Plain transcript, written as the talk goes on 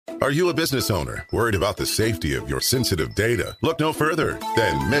Are you a business owner worried about the safety of your sensitive data? Look no further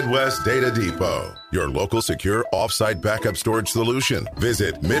than Midwest Data Depot, your local secure off-site backup storage solution.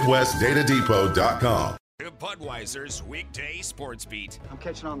 Visit MidwestDataDepot.com. Budweiser's weekday sports beat. I'm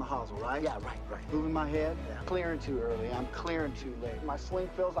catching on the hosel, right? Yeah, right. Moving my head. Yeah. Clearing too early. I'm clearing too late. My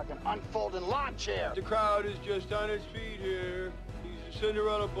swing feels like an unfolding lawn chair. The crowd is just on his feet here. He's a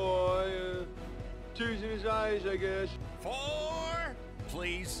Cinderella boy. Tears in his eyes, I guess.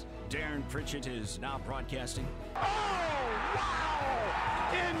 Please. Darren Pritchett is now broadcasting. Oh,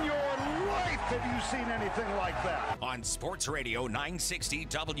 wow! In your life have you seen anything like that? On Sports Radio 960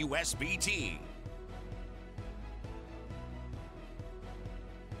 WSBT.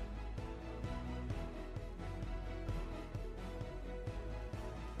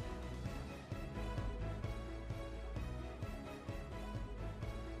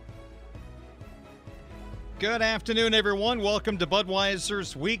 Good afternoon, everyone. Welcome to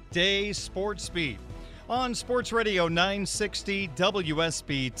Budweiser's Weekday Sports Beat on Sports Radio 960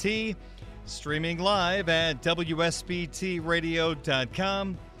 WSBT, streaming live at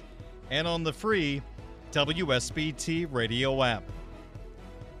WSBTradio.com and on the free WSBT radio app.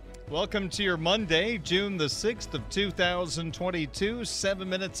 Welcome to your Monday, June the 6th of 2022, 7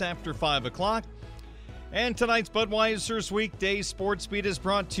 minutes after 5 o'clock. And tonight's Budweiser's Weekday Sports Beat is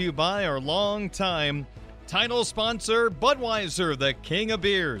brought to you by our longtime title sponsor, Budweiser, the king of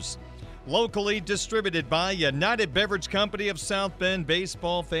beers. Locally distributed by United Beverage Company of South Bend.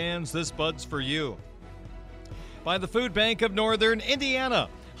 Baseball fans, this Bud's for you. By the Food Bank of Northern Indiana.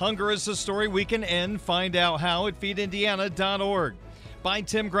 Hunger is a story we can end. Find out how at feedindiana.org. By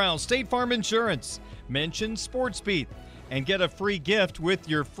Tim Growl, State Farm Insurance. Mention Sports Beat and get a free gift with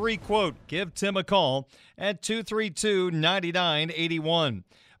your free quote. Give Tim a call at 232-9981.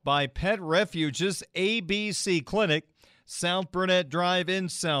 By Pet Refuge's ABC Clinic, South Burnett Drive in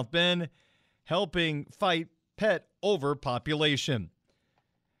South Bend, helping fight pet overpopulation.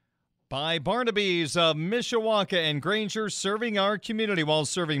 By Barnaby's of Mishawaka and Granger, serving our community while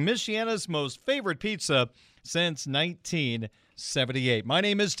serving Michiana's most favorite pizza since 1978. My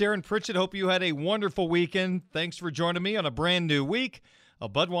name is Darren Pritchett. Hope you had a wonderful weekend. Thanks for joining me on a brand new week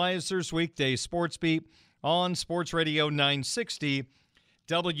of Budweiser's Weekday Sports Beat on Sports Radio 960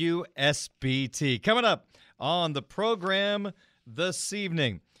 WSBT. Coming up on the program this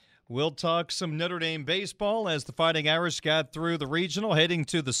evening, we'll talk some Notre Dame baseball as the Fighting Irish got through the regional, heading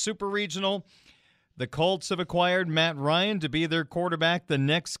to the Super Regional. The Colts have acquired Matt Ryan to be their quarterback the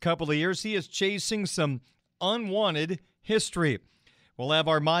next couple of years. He is chasing some unwanted history. We'll have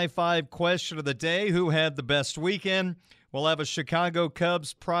our My 5 question of the day, who had the best weekend. We'll have a Chicago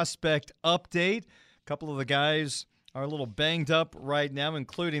Cubs prospect update. A couple of the guys are a little banged up right now,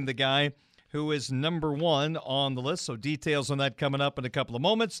 including the guy who is number one on the list. So details on that coming up in a couple of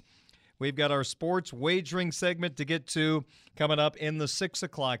moments. We've got our sports wagering segment to get to coming up in the 6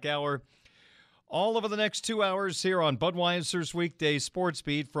 o'clock hour. All over the next 2 hours here on Budweiser's Weekday Sports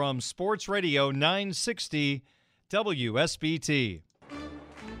Beat from Sports Radio 960 WSBT.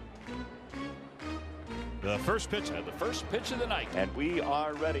 The first pitch of the night. And we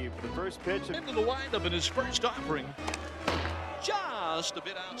are ready for the first pitch. Into the windup in his first offering. Just a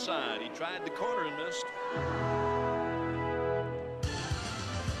bit outside. He tried the corner and missed.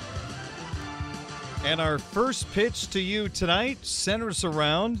 And our first pitch to you tonight centers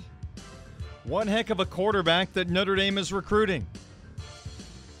around one heck of a quarterback that Notre Dame is recruiting.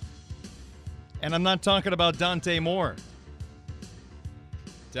 And I'm not talking about Dante Moore.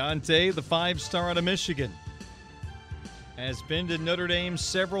 Dante, the 5-star out of Michigan, has been to Notre Dame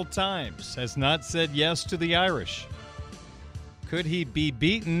several times, has not said yes to the Irish. Could he be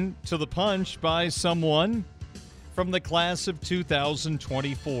beaten to the punch by someone from the class of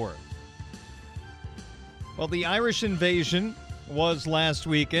 2024? Well, the Irish invasion was last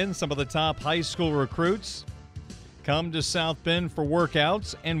weekend. Some of the top high school recruits come to South Bend for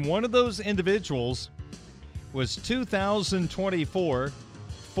workouts, and one of those individuals was 2024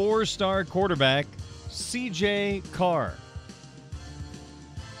 4-star quarterback C.J. Carr.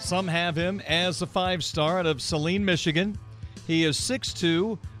 Some have him as a 5-star out of Saline, Michigan. He is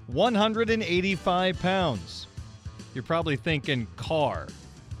 6'2", 185 pounds. You're probably thinking Carr.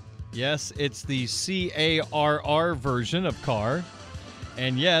 Yes, it's the C-A-R-R version of Carr.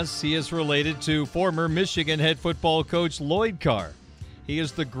 And yes, he is related to former Michigan head football coach Lloyd Carr. He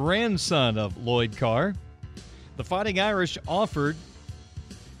is the grandson of Lloyd Carr. The Fighting Irish offered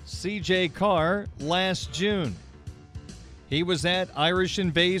C.J. Carr last June. He was at Irish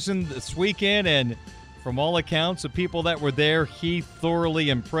Invasion this weekend, and from all accounts of people that were there, he thoroughly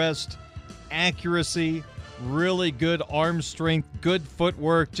impressed. Accuracy, really good arm strength, good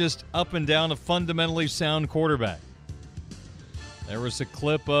footwork, just up and down, a fundamentally sound quarterback. There was a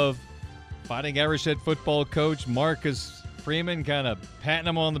clip of Fighting Irish head football coach Marcus Freeman kind of patting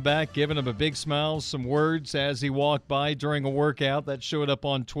him on the back, giving him a big smile, some words as he walked by during a workout that showed up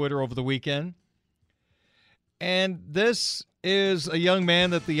on Twitter over the weekend. And this is a young man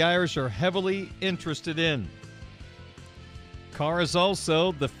that the Irish are heavily interested in. Carr is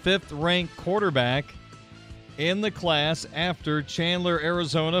also the 5th-ranked quarterback in the class after Chandler,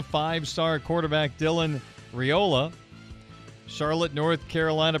 Arizona, 5-star quarterback Dylan Raiola. Charlotte, North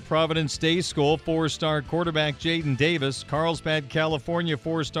Carolina, Providence Day School, 4-star quarterback Jaden Davis. Carlsbad, California,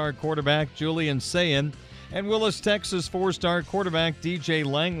 4-star quarterback Julian Sayin. And Willis, Texas, 4-star quarterback DJ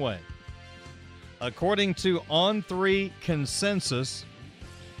Langway. According to On3 Consensus,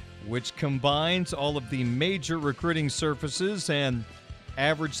 which combines all of the major recruiting surfaces and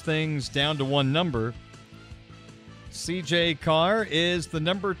average things down to one number, CJ Carr is the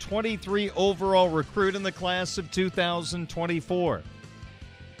number 23 overall recruit in the class of 2024.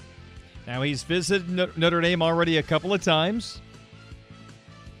 Now, he's visited Notre Dame already a couple of times.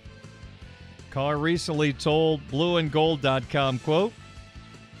 Carr recently told blueandgold.com, quote,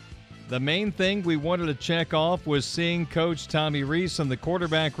 "The main thing we wanted to check off was seeing Coach Tommy Rees in the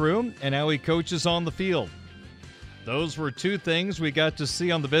quarterback room and how he coaches on the field. Those were 2 things we got to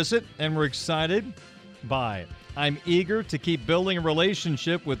see on the visit and we're excited by it. I'm eager to keep building a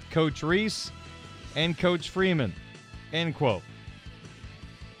relationship with Coach Rees and Coach Freeman," end quote.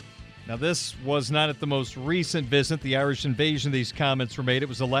 Now, this was not at the most recent visit, the Irish invasion, these comments were made. It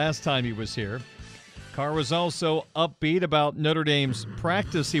was the last time he was here. Carr was also upbeat about Notre Dame's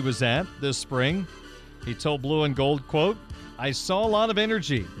practice he was at this spring. He told Blue and Gold, quote, "I saw a lot of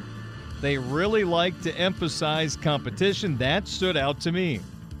energy. They really like to emphasize competition. That stood out to me,"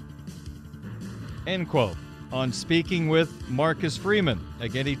 end quote. On speaking with Marcus Freeman,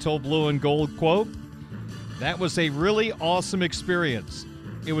 again, he told Blue and Gold, quote, "That was a really awesome experience.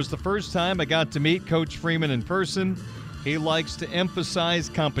 It was the first time I got to meet Coach Freeman in person. He likes to emphasize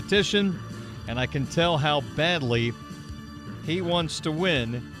competition, and I can tell how badly he wants to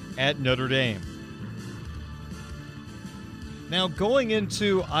win at Notre Dame." Now, going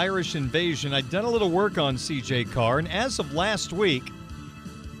into Irish invasion, I'd done a little work on CJ Carr, and as of last week,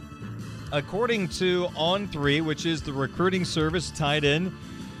 according to On3, which is the recruiting service tied in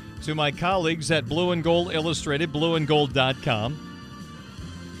to my colleagues at Blue and Gold Illustrated, blueandgold.com,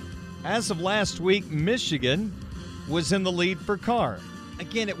 as of last week, Michigan was in the lead for Carr.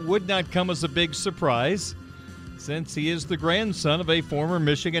 Again, it would not come as a big surprise since he is the grandson of a former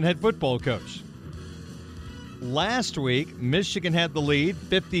Michigan head football coach. Last week, Michigan had the lead,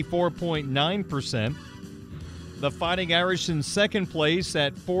 54.9%. The Fighting Irish in second place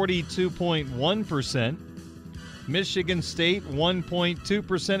at 42.1%. Michigan State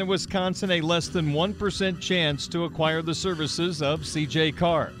 1.2%, and Wisconsin a less than 1% chance to acquire the services of CJ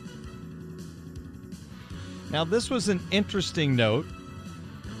Carr. Now, this was an interesting note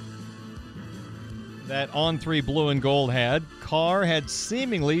that On3 Blue and Gold had. Carr had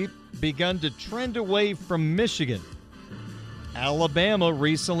seemingly begun to trend away from Michigan. Alabama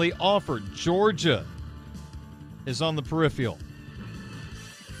recently offered. Georgia is on the peripheral.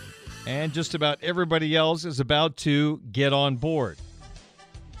 And just about everybody else is about to get on board.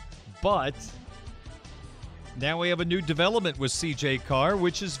 But now we have a new development with CJ Carr,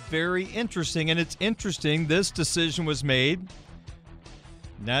 which is very interesting. And it's interesting this decision was made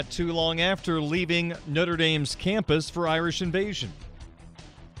not too long after leaving Notre Dame's campus for Irish invasion.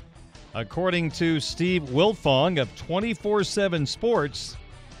 According to Steve Wilfong of 24/7 Sports,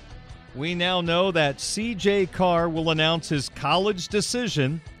 we now know that CJ Carr will announce his college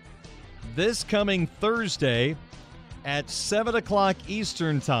decision this coming Thursday at 7 o'clock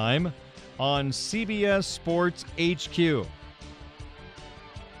Eastern Time on CBS Sports HQ.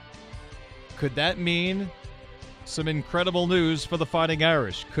 Could that mean some incredible news for the Fighting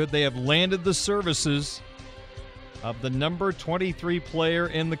Irish? Could they have landed the services of the number 23 player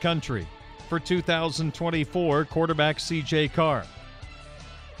in the country for 2024, quarterback CJ Carr?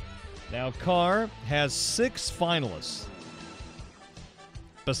 Now, Carr has 6 finalists.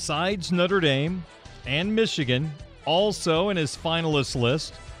 Besides Notre Dame and Michigan, also in his finalist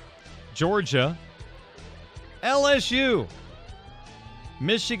list, Georgia, LSU,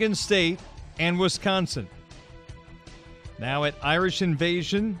 Michigan State, and Wisconsin. Now at Irish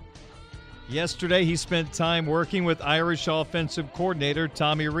Invasion, yesterday he spent time working with Irish offensive coordinator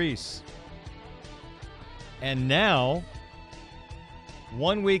Tommy Rees. And now,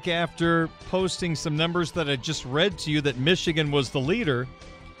 1 week after posting some numbers that I just read to you that Michigan was the leader,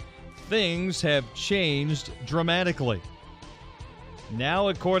 things have changed dramatically. Now,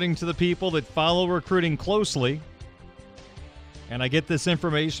 according to the people that follow recruiting closely, and I get this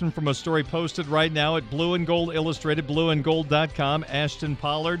information from a story posted right now at Blue and Gold Illustrated, blueandgold.com. Ashton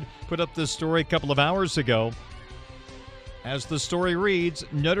Pollard put up this story a couple of hours ago. As the story reads,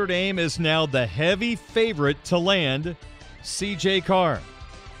 Notre Dame is now the heavy favorite to land C.J. Carr.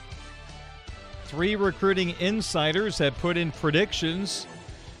 3 recruiting insiders have put in predictions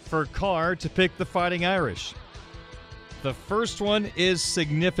for Carr to pick the Fighting Irish. The first one is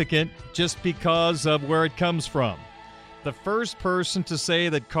significant just because of where it comes from. The first person to say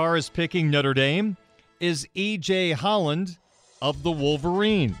that Carr is picking Notre Dame is E.J. Holland of the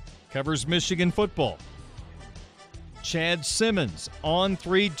Wolverine, covers Michigan football. Chad Simmons,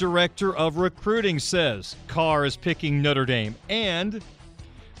 On3 Director of Recruiting, says Carr is picking Notre Dame. And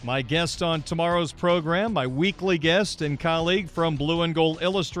my guest on tomorrow's program, my weekly guest and colleague from Blue and Gold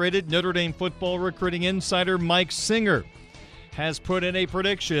Illustrated, Notre Dame football recruiting insider Mike Singer, has put in a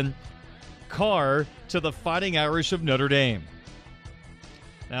prediction, Carr to the Fighting Irish of Notre Dame.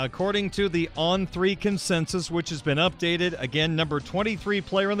 Now, according to the On3 consensus, which has been updated, again, number 23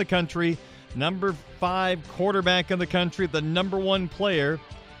 player in the country, number 5 quarterback in the country, the number 1 player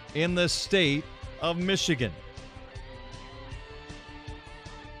in the state of Michigan.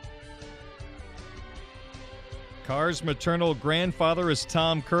 Carr's maternal grandfather is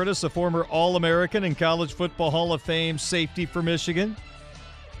Tom Curtis, a former All-American and College Football Hall of Fame safety for Michigan.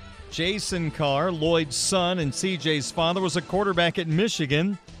 Jason Carr, Lloyd's son and CJ's father, was a quarterback at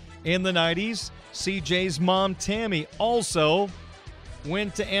Michigan in the 90s. CJ's mom, Tammy, also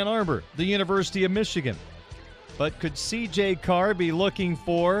went to Ann Arbor, the University of Michigan. But could CJ Carr be looking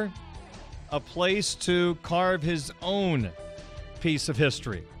for a place to carve his own piece of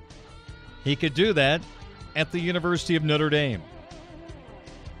history? He could do that at the University of Notre Dame.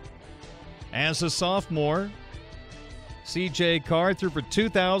 As a sophomore, C.J. Carr threw for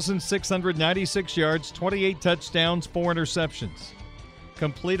 2,696 yards, 28 touchdowns, 4 interceptions.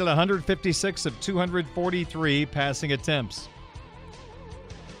 Completed 156 of 243 passing attempts.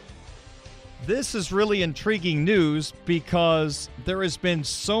 This is really intriguing news because there has been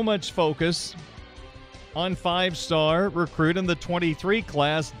so much focus on 5-star recruit in the 23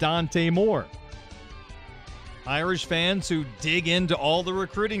 class, Dante Moore. Irish fans who dig into all the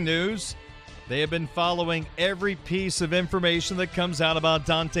recruiting news, they have been following every piece of information that comes out about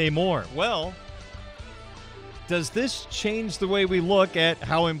Dante Moore. Well, does this change the way we look at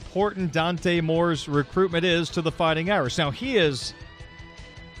how important Dante Moore's recruitment is to the Fighting Irish? Now, he is,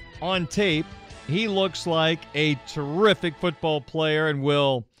 on tape, he looks like a terrific football player and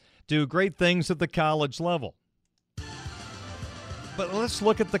will do great things at the college level. But let's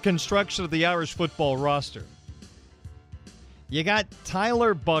look at the construction of the Irish football roster. You got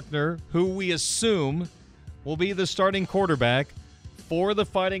Tyler Buchner, who we assume will be the starting quarterback for the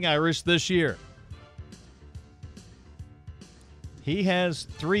Fighting Irish this year. He has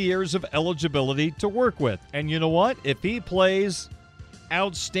 3 years of eligibility to work with. And you know what? If he plays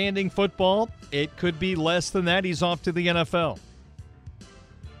outstanding football, it could be less than that. He's off to the NFL.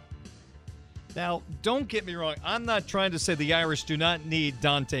 Now, don't get me wrong. I'm not trying to say the Irish do not need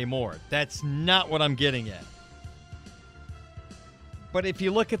Dante Moore. That's not what I'm getting at. But if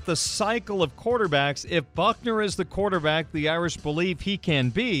you look at the cycle of quarterbacks, if Buchner is the quarterback the Irish believe he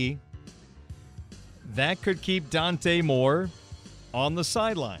can be, that could keep Dante Moore on the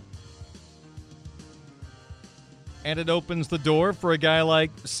sideline. And it opens the door for a guy like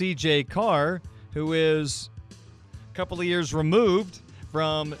C.J. Carr, who is a couple of years removed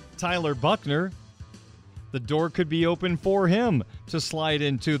from Tyler Buchner. The door could be open for him to slide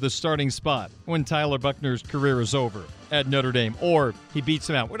into the starting spot when Tyler Buchner's career is over at Notre Dame, or he beats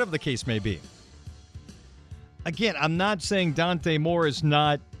him out, whatever the case may be. Again, I'm not saying Dante Moore is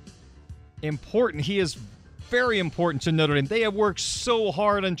not important. He is very important to Notre Dame. They have worked so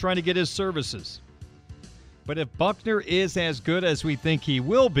hard on trying to get his services. But if Buchner is as good as we think he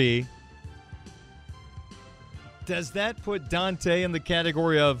will be, does that put Dante in the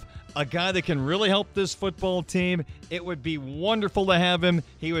category of a guy that can really help this football team? It would be wonderful to have him.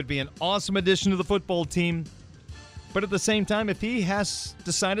 He would be an awesome addition to the football team. But at the same time, if he has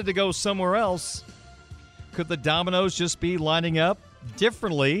decided to go somewhere else, could the dominoes just be lining up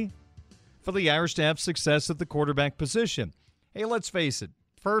differently for the Irish to have success at the quarterback position? Hey, let's face it,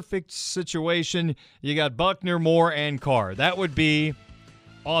 perfect situation. You got Buchner, Moore, and Carr. That would be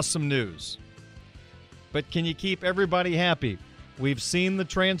awesome news. But can you keep everybody happy? We've seen the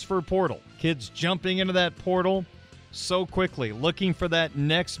transfer portal. Kids jumping into that portal so quickly, looking for that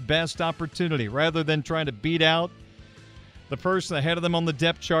next best opportunity rather than trying to beat out the person ahead of them on the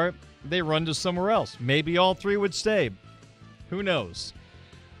depth chart. they run to somewhere else. Maybe all three would stay. Who knows?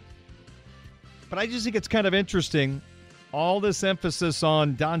 But I just think it's kind of interesting, all this emphasis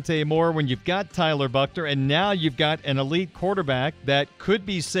on Dante Moore when you've got Tyler Buchner, and now you've got an elite quarterback that could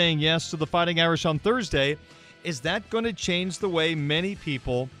be saying yes to the Fighting Irish on Thursday. Is that going to change the way many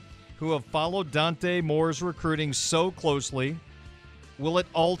people who have followed Dante Moore's recruiting so closely, will it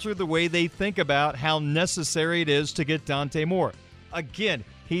alter the way they think about how necessary it is to get Dante Moore? Again,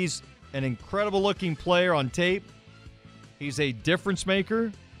 he's an incredible-looking player on tape. He's a difference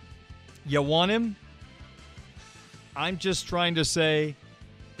maker. You want him? I'm just trying to say,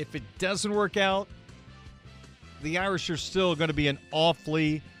 if it doesn't work out, the Irish are still going to be in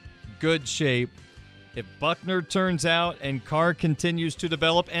awfully good shape. If Buchner turns out and Carr continues to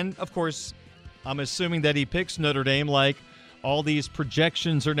develop, and of course, I'm assuming that he picks Notre Dame like all these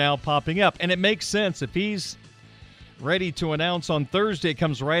projections are now popping up. And it makes sense. If he's ready to announce on Thursday, it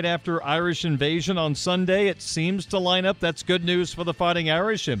comes right after Irish Invasion on Sunday. It seems to line up. That's good news for the Fighting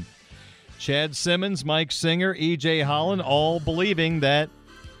Irish. And Chad Simmons, Mike Singer, E.J. Holland, all believing that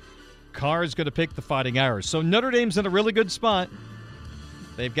Carr is going to pick the Fighting Irish. So Notre Dame's in a really good spot.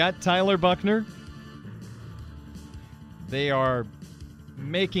 They've got Tyler Buchner. They are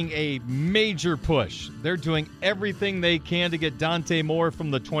making a major push. They're doing everything they can to get Dante Moore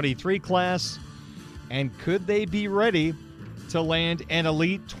from the 23 class. And could they be ready to land an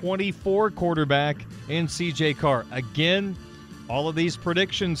elite 24 quarterback in C.J. Carr? Again, all of these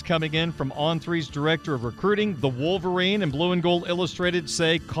predictions coming in from On3's director of recruiting. The Wolverine and Blue and Gold Illustrated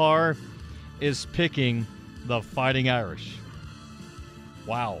say Carr is picking the Fighting Irish.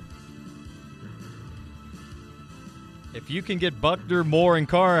 Wow. If you can get Buchner, Moore, and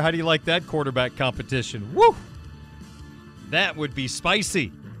Carr, how do you like that quarterback competition? Woo! That would be spicy.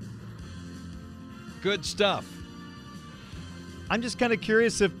 Good stuff. I'm just kind of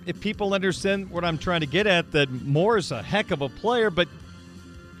curious if people understand what I'm trying to get at, that Moore is a heck of a player, but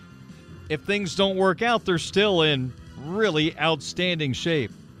if things don't work out, they're still in really outstanding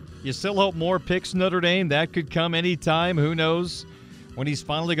shape. You still hope Moore picks Notre Dame. That could come anytime. Who knows when he's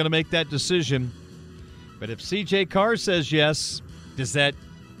finally going to make that decision. But if C.J. Carr says yes, does that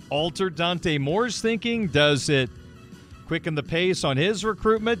alter Dante Moore's thinking? Does it quicken the pace on his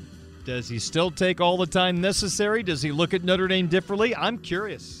recruitment? Does he still take all the time necessary? Does he look at Notre Dame differently? I'm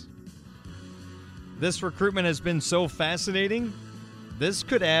curious. This recruitment has been so fascinating. This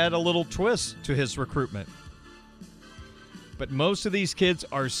could add a little twist to his recruitment. But most of these kids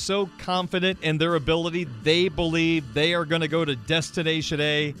are so confident in their ability, they believe they are going to go to Destination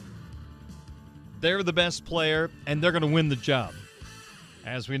A. They're the best player, and they're going to win the job.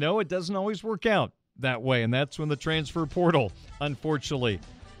 As we know, it doesn't always work out that way, and that's when the transfer portal, unfortunately,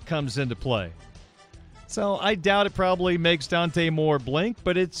 comes into play. So I doubt it probably makes Dante Moore blink,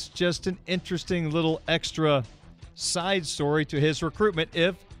 but it's just an interesting little extra side story to his recruitment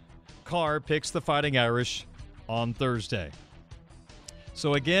if Carr picks the Fighting Irish on Thursday.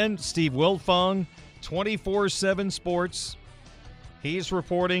 So again, Steve Wiltfong, 24/7 Sports. He's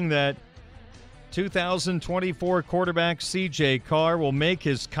reporting that 2024 quarterback C.J. Carr will make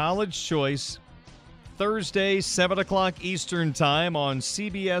his college choice Thursday, 7 o'clock Eastern Time on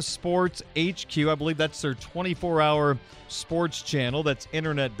CBS Sports HQ. I believe that's their 24-hour sports channel that's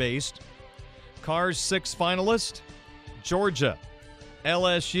internet-based. Carr's 6 finalists: Georgia,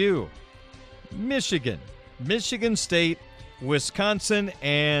 LSU, Michigan, Michigan State, Wisconsin,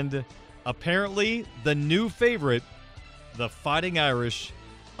 and apparently the new favorite, the Fighting Irish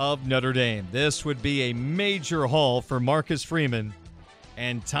of Notre Dame. This would be a major haul for Marcus Freeman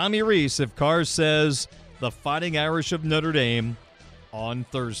and Tommy Rees if Carr says the Fighting Irish of Notre Dame on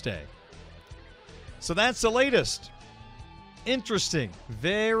Thursday. So that's the latest. Interesting.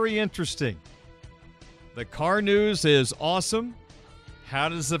 Very interesting. The Carr news is awesome. How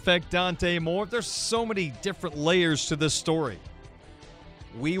does it affect Dante Moore? There's so many different layers to this story.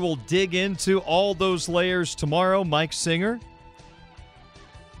 We will dig into all those layers tomorrow. Mike Singer,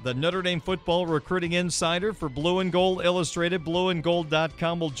 the Notre Dame football recruiting insider for Blue and Gold Illustrated,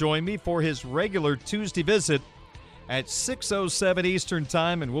 blueandgold.com, will join me for his regular Tuesday visit at 6:07 Eastern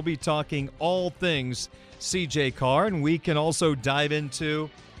Time, and we'll be talking all things C.J. Carr, and we can also dive into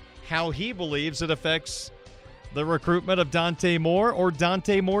how he believes it affects the recruitment of Dante Moore or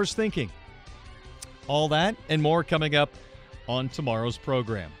Dante Moore's thinking. All that and more coming up on tomorrow's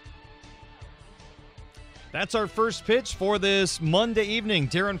program. That's our first pitch for this Monday evening.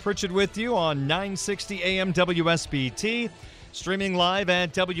 Darren Pritchett with you on 960 AM WSBT, streaming live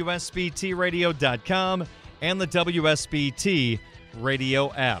at WSBTradio.com and the WSBT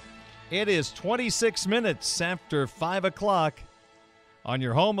radio app. It is 26 minutes after 5 o'clock. on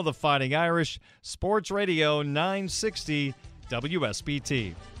your home of the Fighting Irish, Sports Radio 960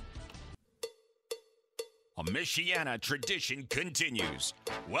 WSBT. A Michiana tradition continues.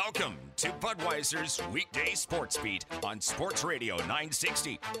 Welcome to Budweiser's Weekday Sports Beat on Sports Radio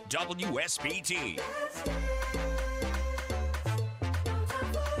 960 WSBT.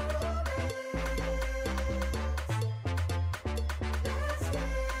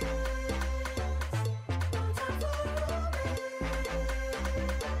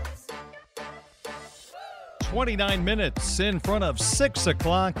 29 minutes in front of 6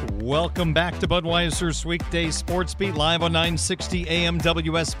 o'clock. Welcome back to Budweiser's Weekday Sports Beat, live on 960 AM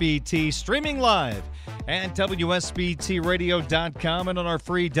WSBT, streaming live at WSBTradio.com and on our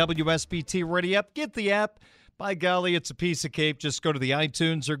free WSBT Radio app. Get the app. By golly, it's a piece of cake. Just go to the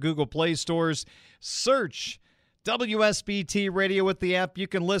iTunes or Google Play stores. Search WSBT Radio with the app. You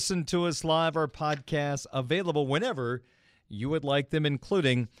can listen to us live. Our podcasts available whenever you would like them,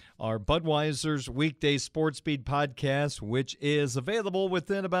 including our Budweiser's Weekday Sports Beat podcast, which is available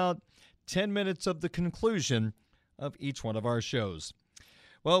within about 10 minutes of the conclusion of each one of our shows.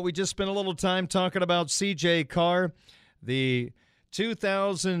 Well, we just spent a little time talking about C.J. Carr, the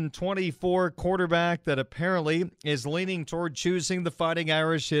 2024 quarterback that apparently is leaning toward choosing the Fighting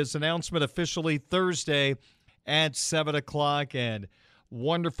Irish. His announcement officially Thursday at 7 o'clock, and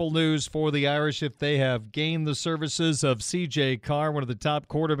wonderful news for the Irish if they have gained the services of C.J. Carr, one of the top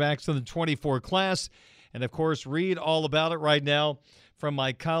quarterbacks in the 24 class. And, of course, read all about it right now from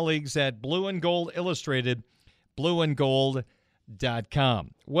my colleagues at Blue and Gold Illustrated,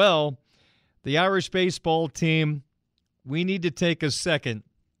 blueandgold.com. Well, the Irish baseball team, we need to take a second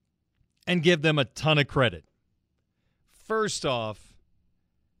and give them a ton of credit. First off,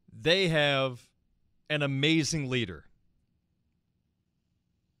 they have an amazing leader.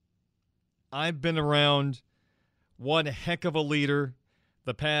 I've been around one heck of a leader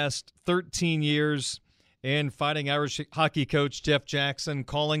the past 13 years in Fighting Irish hockey coach Jeff Jackson,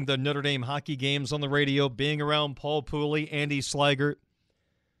 calling the Notre Dame hockey games on the radio, being around Paul Pooley, Andy Sligert.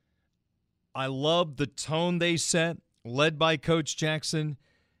 I love the tone they set, led by Coach Jackson,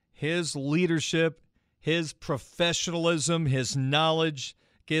 his leadership, his professionalism, his knowledge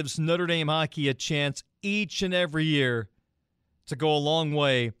gives Notre Dame hockey a chance each and every year to go a long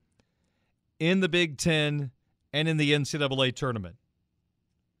way in the Big Ten and in the NCAA tournament.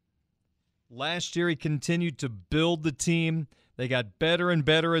 Last year, he continued to build the team. They got better and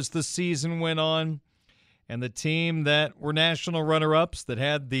better as the season went on. And the team that were national runner-ups that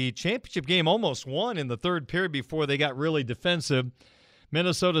had the championship game almost won in the third period before they got really defensive,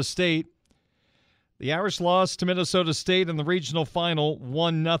 Minnesota State. The Irish lost to Minnesota State in the regional final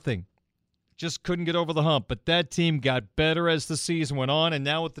 1-0. Just couldn't get over the hump. But that team got better as the season went on. And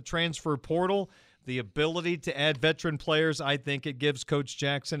now with the transfer portal, the ability to add veteran players, I think it gives Coach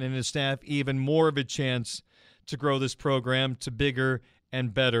Jackson and his staff even more of a chance to grow this program to bigger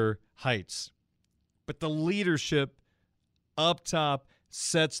and better heights. But the leadership up top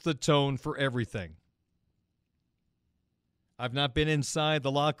sets the tone for everything. I've not been inside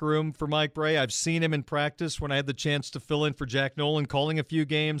the locker room for Mike Brey. I've seen him in practice when I had the chance to fill in for Jack Nolan, calling a few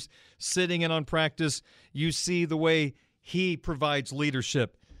games, sitting in on practice. You see the way he provides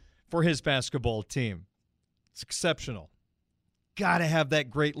leadership for his basketball team. It's exceptional. Got to have that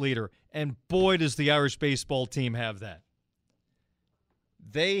great leader. And boy, does the Irish baseball team have that.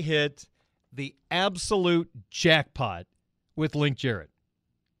 They hit the absolute jackpot with Link Jarrett.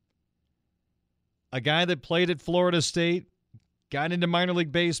 A guy that played at Florida State, got into minor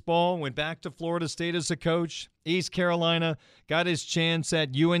league baseball, went back to Florida State as a coach, East Carolina, got his chance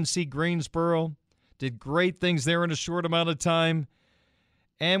at UNC Greensboro, did great things there in a short amount of time.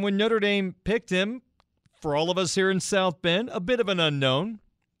 And when Notre Dame picked him, for all of us here in South Bend, a bit of an unknown.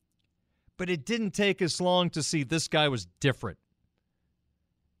 But it didn't take us long to see this guy was different.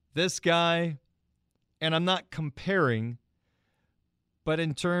 This guy, and I'm not comparing, but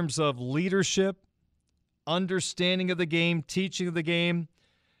in terms of leadership, understanding of the game, teaching of the game,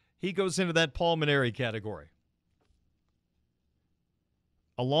 he goes into that Paul Mainieri category.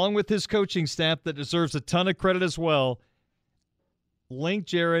 Along with his coaching staff that deserves a ton of credit as well, Link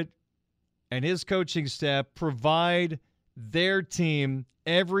Jarrett and his coaching staff provide their team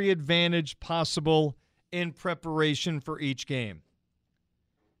every advantage possible in preparation for each game.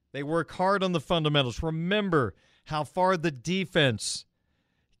 They work hard on the fundamentals. Remember how far the defense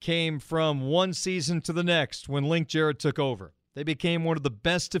came from one season to the next when Link Jarrett took over. They became one of the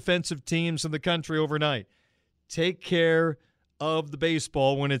best defensive teams in the country overnight. Take care of the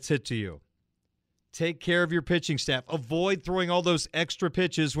baseball when it's hit to you. Take care of your pitching staff. Avoid throwing all those extra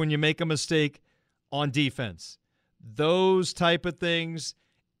pitches when you make a mistake on defense. Those type of things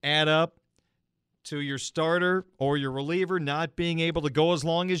add up to your starter or your reliever not being able to go as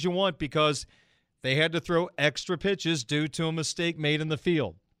long as you want because they had to throw extra pitches due to a mistake made in the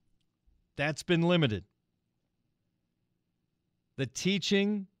field. That's been limited. The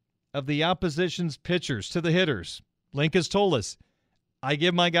teaching of the opposition's pitchers to the hitters. Link has told us, I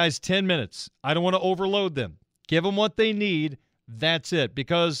give my guys 10 minutes. I don't want to overload them. Give them what they need. That's it.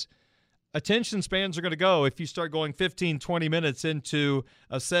 Because attention spans are going to go if you start going 15, 20 minutes into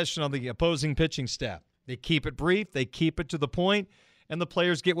a session on the opposing pitching staff. They keep it brief. They keep it to the point, and the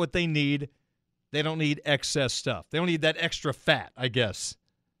players get what they need. They don't need excess stuff. They don't need that extra fat, I guess.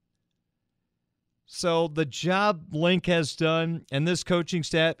 So the job Link has done and this coaching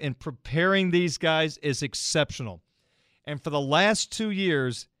staff in preparing these guys is exceptional. And for the last 2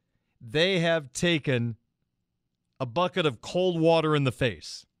 years, they have taken a bucket of cold water in the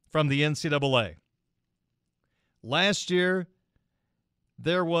face from the NCAA. Last year,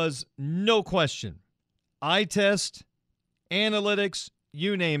 there was no question. Eye test, analytics,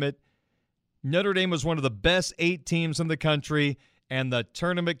 you name it. Notre Dame was one of the best 8 teams in the country, and the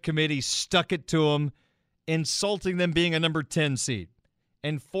tournament committee stuck it to them, insulting them being a number 10 seed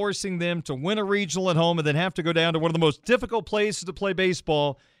and forcing them to win a regional at home and then have to go down to one of the most difficult places to play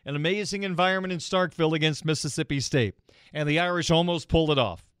baseball, an amazing environment in Starkville against Mississippi State. And the Irish almost pulled it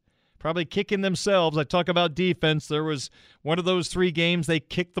off. Probably kicking themselves. I talk about defense. There was one of those 3 games they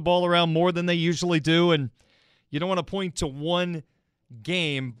kicked the ball around more than they usually do, and you don't want to point to one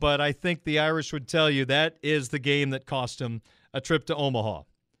game, but I think the Irish would tell you that is the game that cost them a trip to Omaha.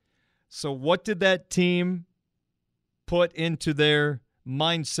 So what did that team put into their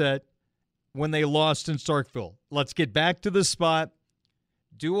mindset when they lost in Starkville? Let's get back to the spot,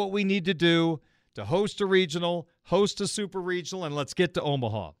 do what we need to do to host a regional, host a super regional, and let's get to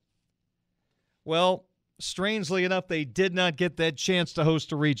Omaha. Well, strangely enough, they did not get that chance to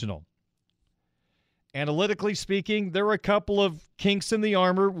host a regional. Analytically speaking, there were a couple of kinks in the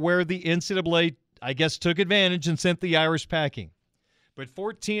armor where the NCAA, I guess, took advantage and sent the Irish packing. But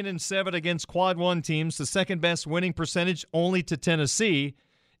 14-7 against Quad 1 teams, the second-best winning percentage only to Tennessee,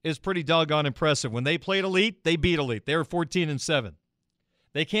 is pretty doggone impressive. When they played elite, they beat elite. They were 14-7.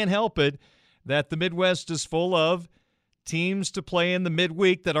 They can't help it that the Midwest is full of teams to play in the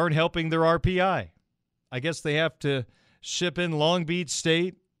midweek that aren't helping their RPI. I guess they have to ship in Long Beach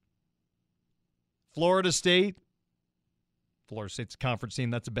State, Florida State. Florida State's a conference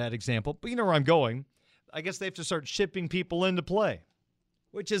team. That's a bad example. But you know where I'm going. I guess they have to start shipping people in to play,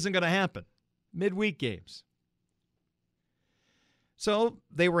 which isn't going to happen. Midweek games. So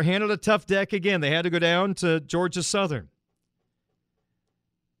they were handed a tough deck again. They had to go down to Georgia Southern.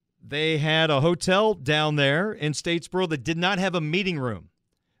 They had a hotel down there in Statesboro that did not have a meeting room.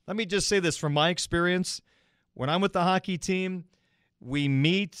 Let me just say this from my experience. When I'm with the hockey team, we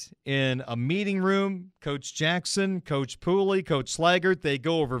meet in a meeting room. Coach Jackson, Coach Pooley, Coach Slaggert, they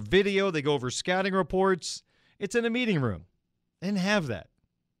go over video. They go over scouting reports. It's in a meeting room. They didn't have that.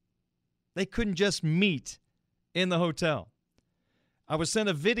 They couldn't just meet in the hotel. I was sent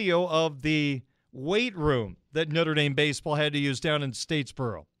a video of the weight room that Notre Dame baseball had to use down in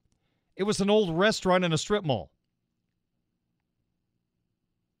Statesboro. It was an old restaurant in a strip mall.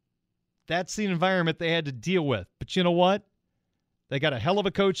 That's the environment they had to deal with. But you know what? They got a hell of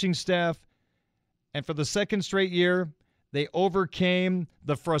a coaching staff, and for the second straight year, they overcame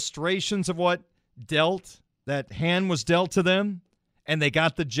the frustrations of what that hand was dealt to them, and they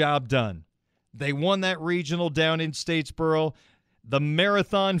got the job done. They won that regional down in Statesboro. The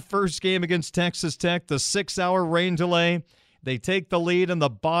marathon first game against Texas Tech, the 6-hour rain delay, they take the lead in the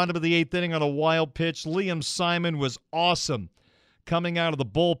bottom of the 8th inning on a wild pitch. Liam Simon was awesome coming out of the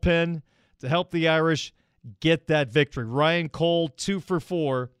bullpen to help the Irish get that victory. Ryan Cole, 2 for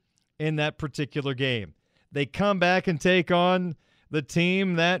 4 in that particular game. They come back and take on the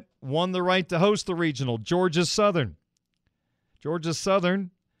team that won the right to host the regional, Georgia Southern. Georgia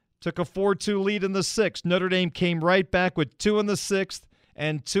Southern took a 4-2 lead in the 6th. Notre Dame came right back with 2 in the 6th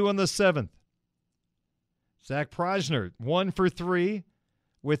and 2 in the 7th. Zach Prosner, 1 for 3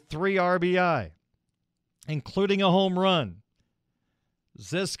 with 3 RBI, including a home run.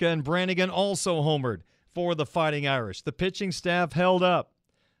 Ziska and Brannigan also homered for the Fighting Irish. The pitching staff held up.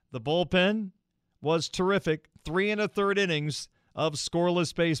 The bullpen was terrific. 3 1/3 innings of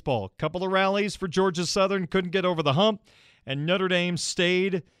scoreless baseball. Couple of rallies for Georgia Southern, couldn't get over the hump, and Notre Dame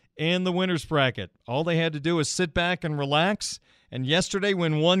stayed in the winner's bracket. All they had to do was sit back and relax, and yesterday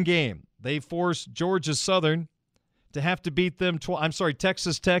win one game. They forced Georgia Southern to have to beat them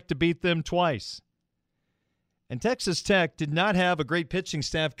Texas Tech to beat them twice. And Texas Tech did not have a great pitching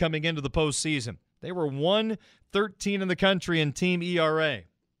staff coming into the postseason. They were 113 in the country in team ERA.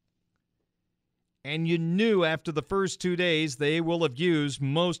 And you knew after the first 2 days they will have used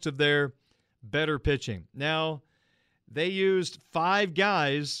most of their better pitching. Now, they used 5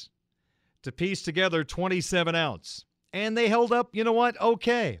 guys to piece together 27 outs. And they held up, you know what,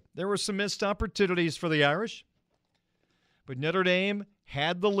 okay. There were some missed opportunities for the Irish. But Notre Dame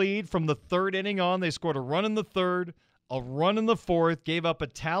had the lead from the 3rd inning on. They scored a run in the 3rd, a run in the 4th, gave up a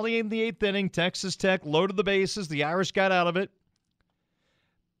tally in the 8th inning. Texas Tech loaded the bases. The Irish got out of it.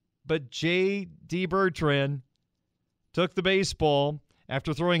 But J.D. Bertrand took the baseball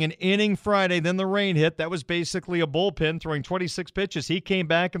after throwing an inning Friday. Then the rain hit. That was basically a bullpen, throwing 26 pitches. He came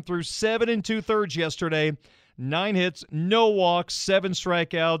back and threw 7 2/3 yesterday. 9 hits, no walks, 7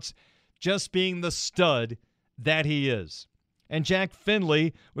 strikeouts, just being the stud that he is. And Jack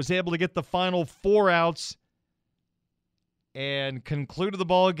Finley was able to get the final 4 outs and concluded the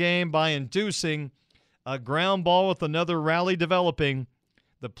ball game by inducing a ground ball with another rally developing.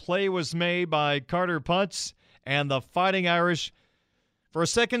 The play was made by Carter Putz, and the Fighting Irish, for a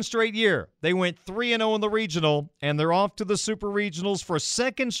second straight year, they went 3-0 in the regional, and they're off to the Super Regionals for a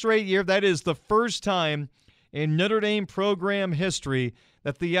second straight year. That is the first time in Notre Dame program history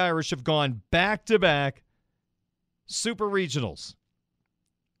that the Irish have gone back-to-back Super Regionals.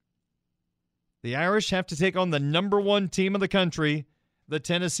 The Irish have to take on the number 1 team in the country, the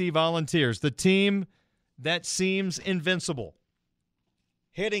Tennessee Volunteers, the team that seems invincible.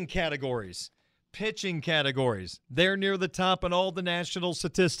 Hitting categories, pitching categories, they're near the top in all the national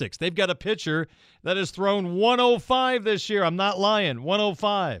statistics. They've got a pitcher that has thrown 105 this year. I'm not lying,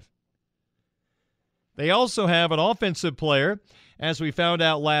 105. They also have an offensive player, as we found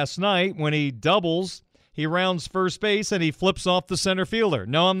out last night, when he doubles, he rounds first base and he flips off the center fielder.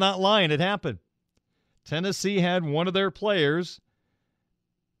 No, I'm not lying. It happened. Tennessee had one of their players,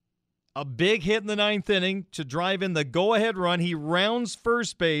 a big hit in the 9th inning to drive in the go-ahead run. He rounds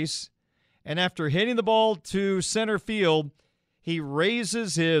first base, and after hitting the ball to center field, he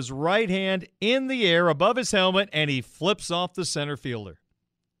raises his right hand in the air above his helmet, and he flips off the center fielder.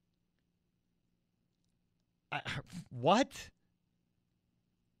 What?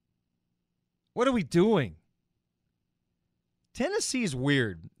 What are we doing? Tennessee's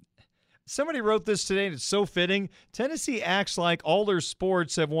weird. Somebody wrote this today, and it's so fitting. Tennessee acts like all their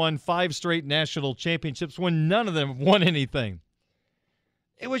sports have won 5 straight national championships when none of them have won anything.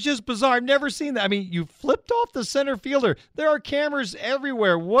 It was just bizarre. I've never seen that. I mean, you flipped off the center fielder. There are cameras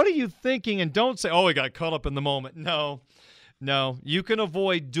everywhere. What are you thinking? And don't say, oh, he got caught up in the moment. No, you can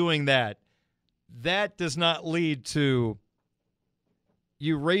avoid doing that. That does not lead to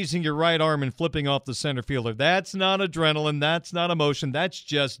you raising your right arm and flipping off the center fielder. That's not adrenaline. That's not emotion. That's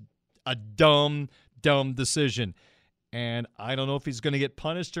just a dumb decision. And I don't know if he's going to get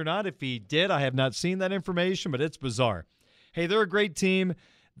punished or not. If he did, I have not seen that information, but it's bizarre. Hey, they're a great team.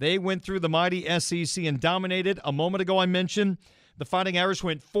 They went through the mighty SEC and dominated. A moment ago I mentioned the Fighting Irish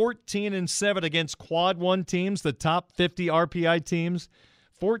went 14-7 against Quad 1 teams, the top 50 RPI teams.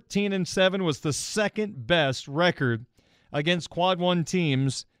 14-7 was the second best record against Quad 1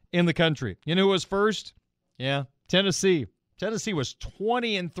 teams in the country. You know who was first? Yeah, Tennessee. Tennessee was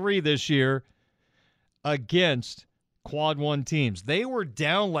 20-3 this year against Quad 1 teams. They were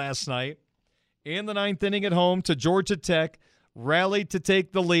down last night in the 9th inning at home to Georgia Tech, rallied to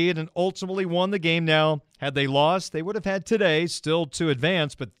take the lead, and ultimately won the game. Now, had they lost, they would have had today still to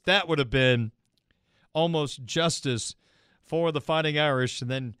advance, but that would have been almost justice for the Fighting Irish,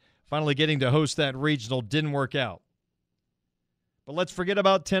 and then finally getting to host that regional didn't work out. But let's forget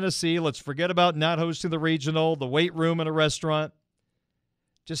about Tennessee. Let's forget about not hosting the regional, the weight room in a restaurant.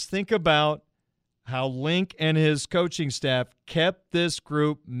 Just think about how Link and his coaching staff kept this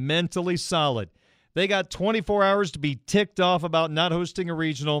group mentally solid. They got 24 hours to be ticked off about not hosting a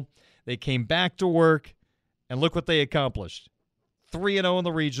regional. They came back to work, and look what they accomplished. 3-0 in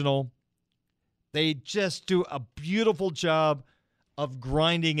the regional. They just do a beautiful job of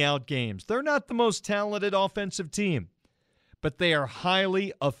grinding out games. They're not the most talented offensive team, but they are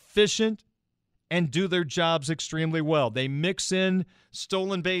highly efficient and do their jobs extremely well. They mix in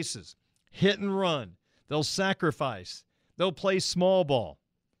stolen bases, hit and run. They'll sacrifice. They'll play small ball.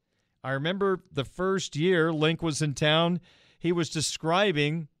 I remember the first year Link was in town, he was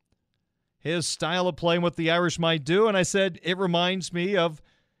describing his style of playing, what the Irish might do, and I said, it reminds me of,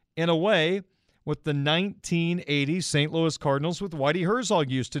 in a way, what the 1980 St. Louis Cardinals with Whitey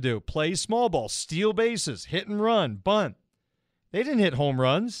Herzog used to do. Play small ball, steal bases, hit and run, bunt. They didn't hit home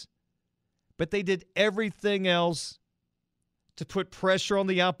runs, but they did everything else to put pressure on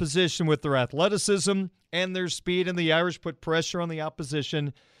the opposition with their athleticism and their speed, and the Irish put pressure on the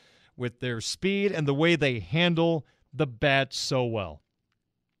opposition with their speed and the way they handle the bat so well.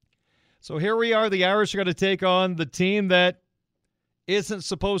 So here we are. The Irish are going to take on the team that isn't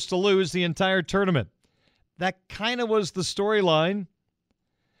supposed to lose the entire tournament. That kind of was the storyline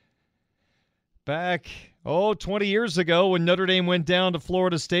back, 20 years ago when Notre Dame went down to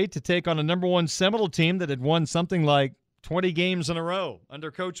Florida State to take on a number one Seminole team that had won something like 20 games in a row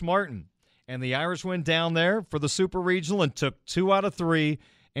under Coach Martin. And the Irish went down there for the Super Regional and took 2 out of 3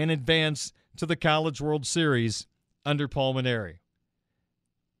 and advanced to the College World Series under Paul Mainieri.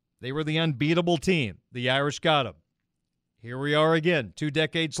 They were the unbeatable team. The Irish got them. Here we are again, 2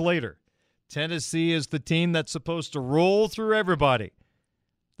 decades later. Tennessee is the team that's supposed to roll through everybody.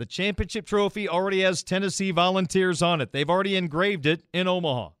 The championship trophy already has Tennessee Volunteers on it. They've already engraved it in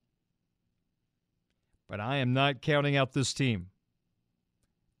Omaha. But I am not counting out this team.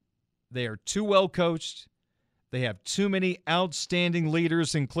 They are too well coached. They have too many outstanding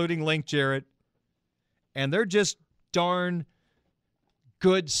leaders, including Link Jarrett. And they're just darn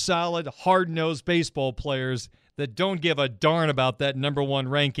good, solid, hard-nosed baseball players that don't give a darn about that number one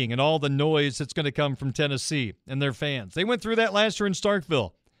ranking and all the noise that's going to come from Tennessee and their fans. They went through that last year in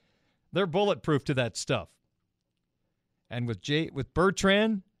Starkville. They're bulletproof to that stuff. And with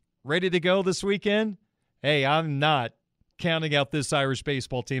Bertrand ready to go this weekend, hey, I'm not counting out this Irish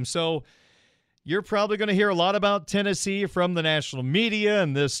baseball team. So you're probably going to hear a lot about Tennessee from the national media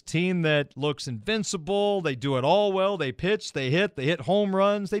and this team that looks invincible. They do it all well. They pitch, they hit home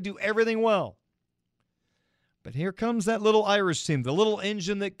runs. They do everything well. But here comes that little Irish team, the little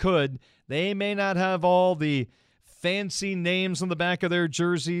engine that could. They may not have all the fancy names on the back of their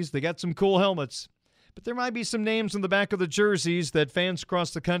jerseys. They got some cool helmets. But there might be some names on the back of the jerseys that fans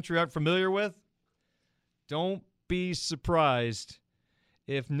across the country aren't familiar with. Don't be surprised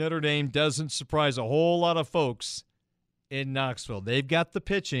if Notre Dame doesn't surprise a whole lot of folks in Knoxville. They've got the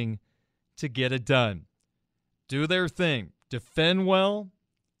pitching to get it done. Do their thing. Defend well.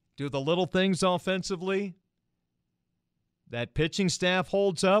 Do the little things offensively. That pitching staff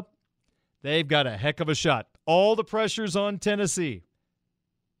holds up. They've got a heck of a shot. All the pressure's on Tennessee.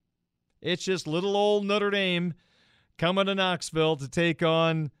 It's just little old Notre Dame coming to Knoxville to take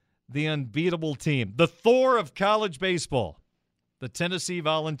on the unbeatable team, the Thor of college baseball, the Tennessee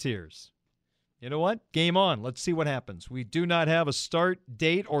Volunteers. You know what? Game on. Let's see what happens. We do not have a start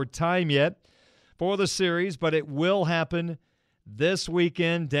date or time yet for the series, but it will happen this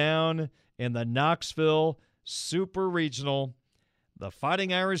weekend down in the Knoxville Super Regional. The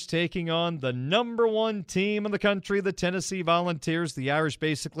Fighting Irish taking on the number one team in the country, the Tennessee Volunteers. The Irish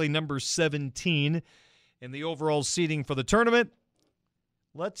basically number 17 in the overall seeding for the tournament.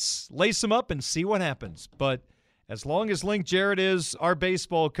 Let's lace them up and see what happens. But as long as Link Jarrett is our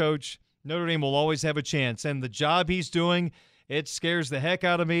baseball coach, Notre Dame will always have a chance. And the job he's doing, it scares the heck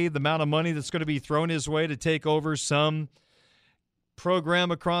out of me, the amount of money that's going to be thrown his way to take over some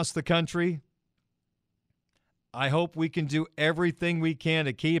program across the country. I hope we can do everything we can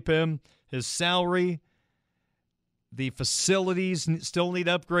to keep him. His salary, the facilities still need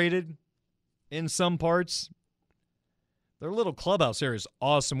upgraded in some parts. Their little clubhouse area is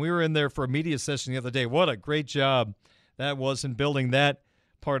awesome. We were in there for a media session the other day. What a great job that was in building that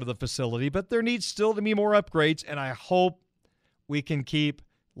part of the facility. But there needs still to be more upgrades, and I hope we can keep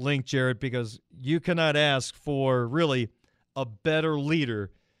Link Jarrett because you cannot ask for really a better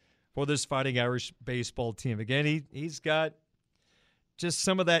leader for this Fighting Irish baseball team. Again, he's got just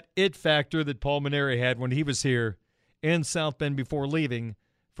some of that it factor that Paul Mainieri had when he was here in South Bend before leaving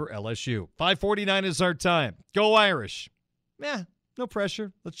for LSU. 5:49 is our time. Go Irish. No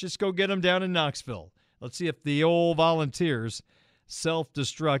pressure. Let's just go get them down in Knoxville. Let's see if the old Volunteers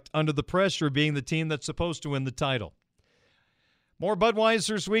self-destruct under the pressure of being the team that's supposed to win the title. More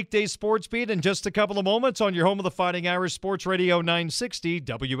Budweiser's Weekday Sports Beat in just a couple of moments on your home of the Fighting Irish, Sports Radio 960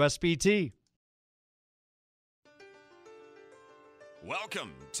 WSBT.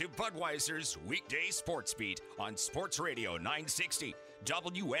 Welcome to Budweiser's Weekday Sports Beat on Sports Radio 960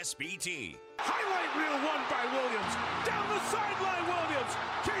 WSBT. Highlight reel won by Williams. Down the sideline, Williams.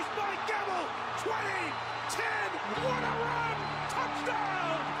 Chased by Gamble. 20, 10. What a run.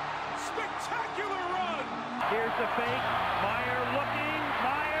 Touchdown. Spectacular run. Here's the fake. Meyer looking.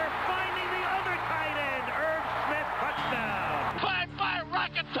 Meyer finding the other tight end. Irv Smith, touchdown. 5-5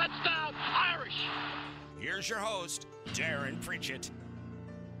 rocket touchdown. Irish. Here's your host, Darren Pritchett.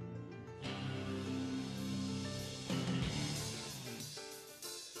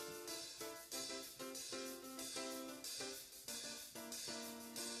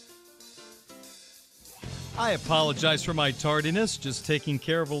 I apologize for my tardiness, just taking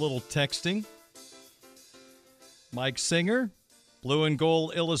care of a little texting. Mike Singer Blue and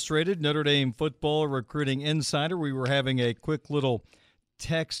Gold Illustrated, Notre Dame football recruiting insider. We were having a quick little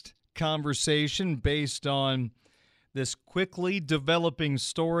text conversation based on this quickly developing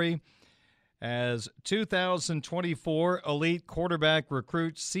story as 2024 elite quarterback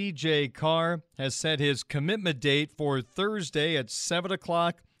recruit C.J. Carr has set his commitment date for Thursday at 7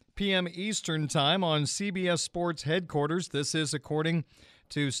 o'clock p.m. Eastern Time on CBS Sports headquarters. This is according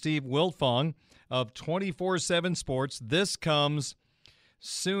to Steve Wiltfong of 24/7 Sports. This comes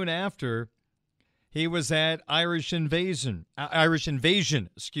soon after he was at Irish Invasion,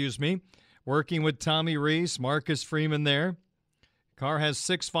 working with Tommy Rees, Marcus Freeman there. Carr has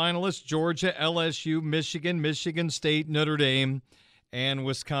 6 finalists: Georgia, LSU, Michigan, Michigan State, Notre Dame, and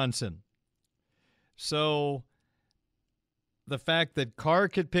Wisconsin. So the fact that Carr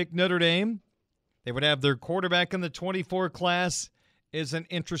could pick Notre Dame, they would have their quarterback in the 24 class, is an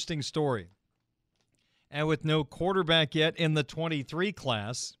interesting story. And with no quarterback yet in the 23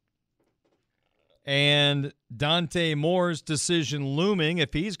 class, and Dante Moore's decision looming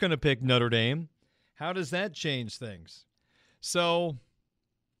if he's going to pick Notre Dame, how does that change things? So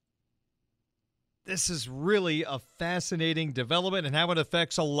this is really a fascinating development and how it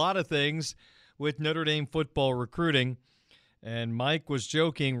affects a lot of things with Notre Dame football recruiting. And Mike was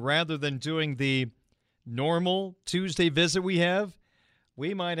joking, rather than doing the normal Tuesday visit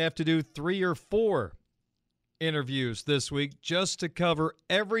we might have to do 3 or 4 interviews this week just to cover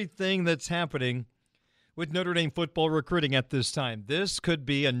everything that's happening with Notre Dame football recruiting at this time. This could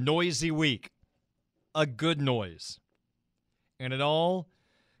be a noisy week, a good noise. And it all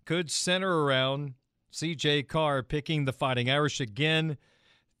could center around C.J. Carr picking the Fighting Irish again.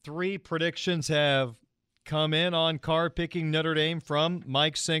 3 predictions have come in on Carr picking Notre Dame from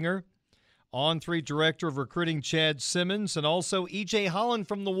Mike Singer, On-3 Director of Recruiting Chad Simmons, and also E.J. Holland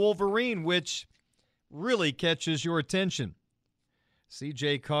from the Wolverine, which really catches your attention.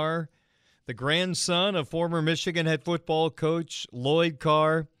 C.J. Carr, the grandson of former Michigan head football coach Lloyd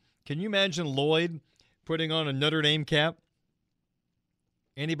Carr. Can you imagine Lloyd putting on a Notre Dame cap?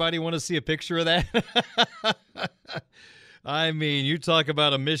 Anybody want to see a picture of that? I mean, you talk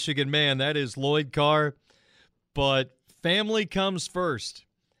about a Michigan man, that is Lloyd Carr. But family comes first.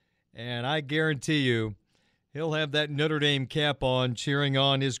 And I guarantee you, he'll have that Notre Dame cap on, cheering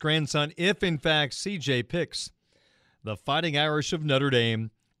on his grandson, if in fact CJ picks the Fighting Irish of Notre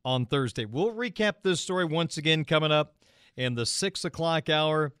Dame on Thursday. We'll recap this story once again coming up in the 6 o'clock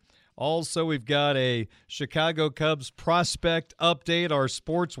hour. Also, we've got a Chicago Cubs prospect update, our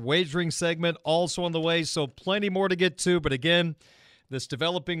sports wagering segment also on the way, so plenty more to get to. But again, this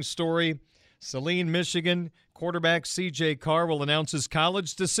developing story, Saline, Michigan quarterback C.J. Carr will announce his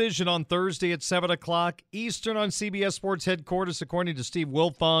college decision on Thursday at 7 o'clock Eastern on CBS Sports headquarters, according to Steve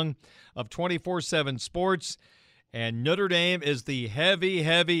Wiltfong of 24/7 Sports. And Notre Dame is the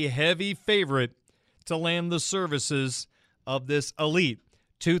heavy favorite to land the services of this elite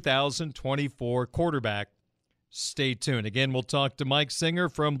 2024 quarterback. Stay tuned. Again, we'll talk to Mike Singer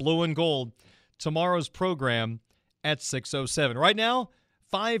from Blue and Gold tomorrow's program at 6:07. Right now,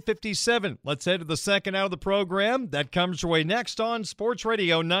 5:57. Let's head to the second out of the program. That comes your way next on Sports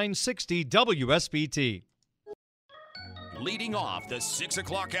Radio 960 WSBT. Leading off the 6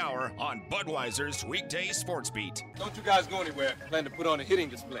 o'clock hour on Budweiser's weekday sports beat. Don't you guys go anywhere. Plan to put on a hitting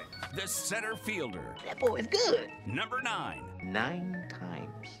display. The center fielder. That boy is good. Number 9. 9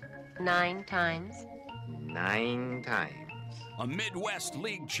 times. 9 times. 9 times. A Midwest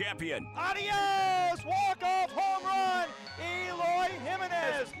League champion. Adios! Walk-off home run! Eloy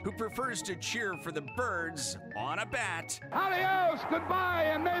Jimenez! Who prefers to cheer for the Birds on a bat. Adios! Goodbye,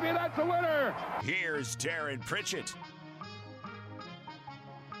 and maybe that's a winner! Here's Darren Pritchett.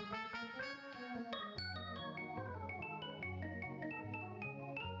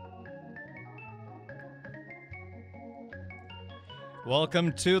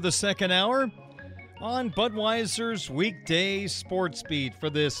 Welcome to the second hour on Budweiser's weekday sports beat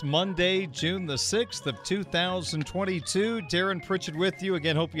for this Monday, June the 6th of 2022. Darren Pritchett with you.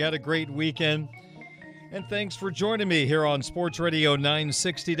 Again, hope you had a great weekend. And thanks for joining me here on Sports Radio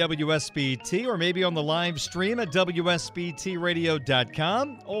 960 WSBT, or maybe on the live stream at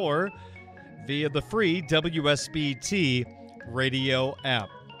WSBTradio.com or via the free WSBT radio app.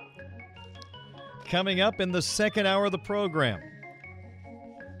 Coming up in the second hour of the program,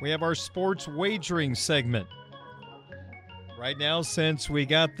 we have our sports wagering segment. Right now, since we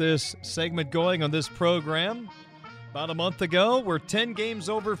got this segment going on this program about a month ago, we're 10 games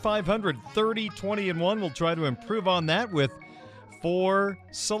over 500, 30-20-1. We'll try to improve on that with 4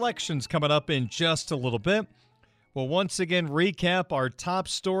 selections coming up in just a little bit. We'll once again recap our top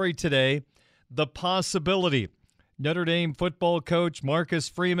story today, the possibility Notre Dame football coach Marcus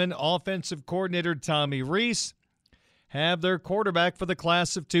Freeman, offensive coordinator Tommy Rees have their quarterback for the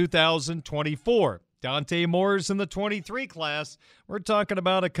class of 2024. Dante Moore's in the 23 class. We're talking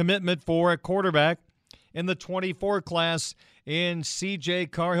about a commitment for a quarterback in the 24 class in C.J.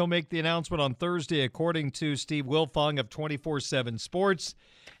 Carr. He'll make the announcement on Thursday, according to Steve Wilfong of 24/7 Sports.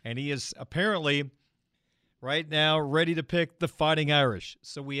 And he is apparently right now ready to pick the Fighting Irish.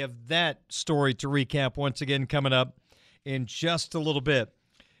 So we have that story to recap once again coming up in just a little bit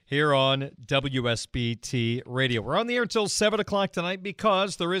here on WSBT Radio. We're on the air until 7 o'clock tonight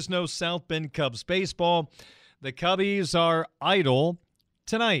because there is no South Bend Cubs baseball. The Cubbies are idle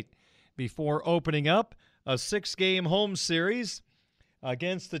tonight before opening up a 6-game home series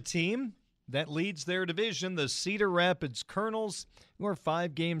against the team that leads their division, the Cedar Rapids Colonels, who are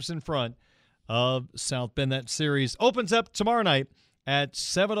 5 games in front of South Bend. That series opens up tomorrow night at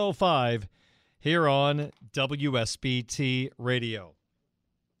 7:05 here on WSBT Radio.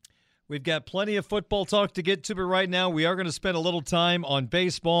 We've got plenty of football talk to get to, but right now we are going to spend a little time on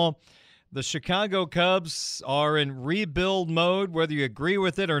baseball. The Chicago Cubs are in rebuild mode, whether you agree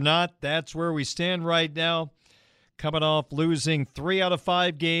with it or not. That's where we stand right now, coming off losing 3 out of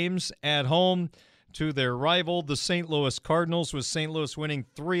 5 games at home to their rival, the St. Louis Cardinals, with St. Louis winning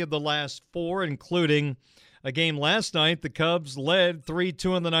 3 of the last 4, including a game last night. The Cubs led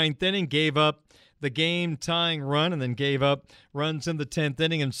 3-2 in the 9th inning, gave up the game-tying run, and then gave up runs in the 10th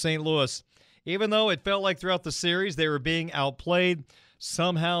inning. In St. Louis, even though it felt like throughout the series they were being outplayed,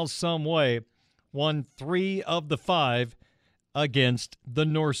 somehow, some way, won 3 of the 5 against the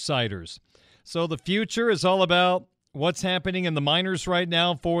Northsiders. So the future is all about what's happening in the minors right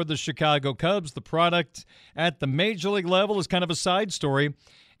now for the Chicago Cubs. The product at the major league level is kind of a side story.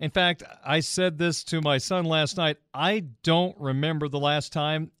 In fact, I said this to my son last night. I don't remember the last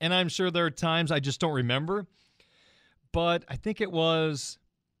time, and I'm sure there are times I just don't remember. But I think it was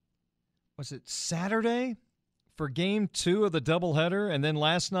it Saturday for Game 2 of the doubleheader? And then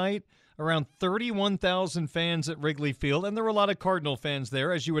last night, around 31,000 fans at Wrigley Field. And there were a lot of Cardinal fans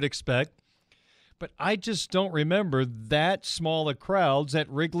there, as you would expect. But I just don't remember that small of crowds at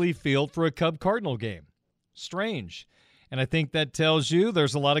Wrigley Field for a Cub-Cardinal game. Strange. And I think that tells you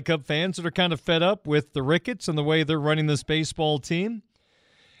there's a lot of Cub fans that are kind of fed up with the Ricketts and the way they're running this baseball team.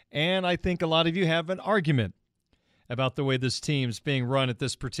 And I think a lot of you have an argument about the way this team's being run at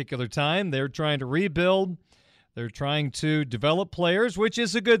this particular time. They're trying to rebuild. They're trying to develop players, which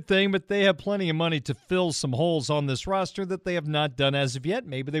is a good thing, but they have plenty of money to fill some holes on this roster that they have not done as of yet.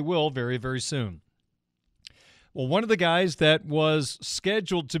 Maybe they will very, very soon. Well, one of the guys that was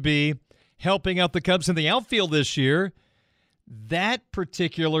scheduled to be helping out the Cubs in the outfield this year, that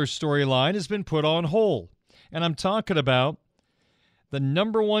particular storyline has been put on hold. And I'm talking about the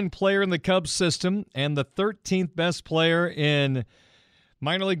number 1 player in the Cubs system and the 13th best player in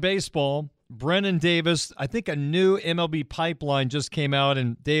minor league baseball, Brennan Davis. I think a new MLB pipeline just came out,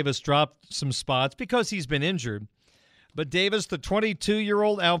 and Davis dropped some spots because he's been injured. But Davis, the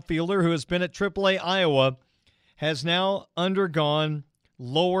 22-year-old outfielder who has been at AAA Iowa, has now undergone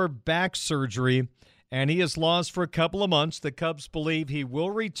lower back surgery, and he is lost for a couple of months. The Cubs believe he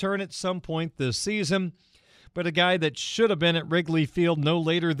will return at some point this season, but a guy that should have been at Wrigley Field no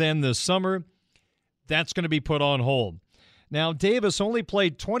later than this summer, that's going to be put on hold. Now, Davis only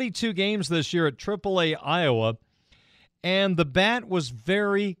played 22 games this year at AAA Iowa, and the bat was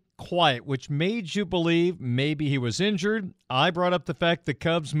very quiet, which made you believe maybe he was injured. I brought up the fact the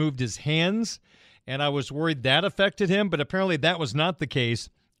Cubs moved his hands, and I was worried that affected him, but apparently that was not the case.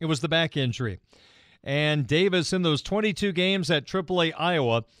 It was the back injury. And Davis, in those 22 games at AAA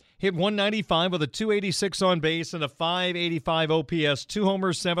Iowa, hit .195 with a .286 on base and a .585 OPS, 2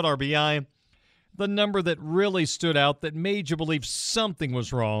 homers, 7 RBI. The number that really stood out that made you believe something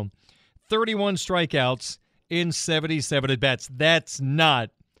was wrong, 31 strikeouts in 77 at-bats. That's not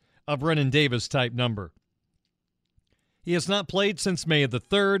a Brennan Davis type number. He has not played since May the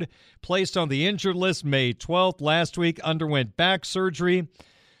 3rd, placed on the injured list May 12th. Last week, underwent back surgery.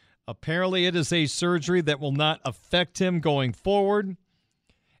 Apparently, it is a surgery that will not affect him going forward.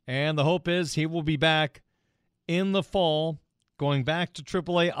 And the hope is he will be back in the fall, going back to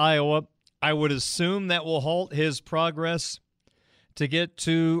AAA Iowa. I would assume that will halt his progress to get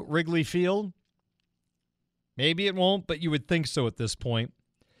to Wrigley Field. Maybe it won't, but you would think so at this point.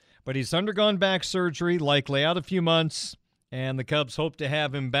 But he's undergone back surgery, likely out a few months, and the Cubs hope to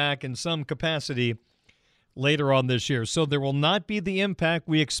have him back in some capacity later on this year. So there will not be the impact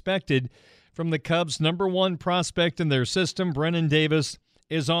we expected from the Cubs' number 1 prospect in their system. Brennan Davis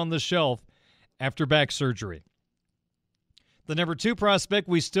is on the shelf after back surgery. The number 2 prospect,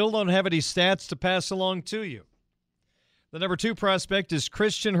 we still don't have any stats to pass along to you. The number 2 prospect is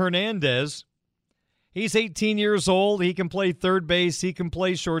Christian Hernandez. He's 18 years old. He can play third base. He can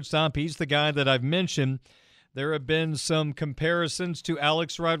play shortstop. He's the guy that I've mentioned. There have been some comparisons to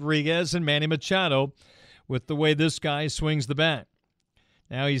Alex Rodriguez and Manny Machado with the way this guy swings the bat.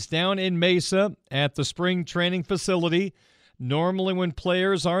 Now, he's down in Mesa at the spring training facility. Normally when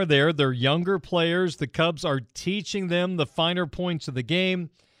players are there, they're younger players. The Cubs are teaching them the finer points of the game,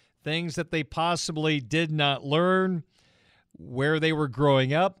 things that they possibly did not learn where they were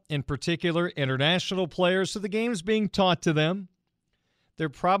growing up, in particular international players. So the game's being taught to them. They're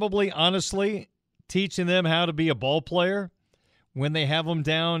probably, honestly, teaching them how to be a ball player when they have them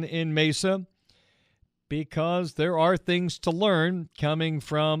down in Mesa, because there are things to learn coming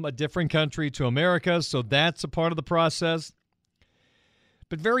from a different country to America. So that's a part of the process.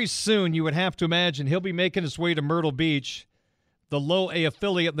 But very soon, you would have to imagine he'll be making his way to Myrtle Beach, the low A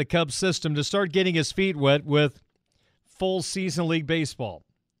affiliate in the Cubs system, to start getting his feet wet with full season league baseball.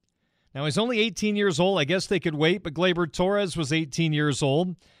 Now, he's only 18 years old. I guess they could wait, but Gleyber Torres was 18 years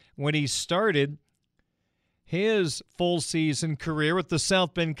old when he started his full season career with the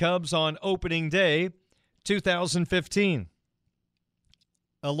South Bend Cubs on opening day 2015.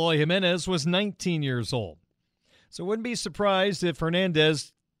 Eloy Jimenez was 19 years old. So wouldn't be surprised if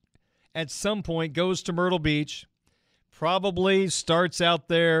Hernandez at some point goes to Myrtle Beach, probably starts out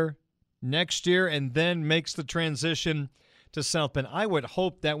there next year, and then makes the transition to South Bend. I would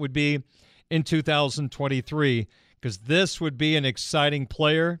hope that would be in 2023, because this would be an exciting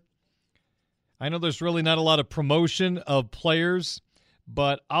player. I know there's really not a lot of promotion of players,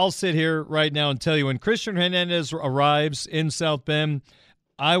 but I'll sit here right now and tell you, when Christian Hernandez arrives in South Bend,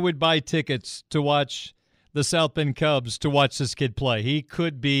 I would buy tickets to watch the South Bend Cubs, to watch this kid play. He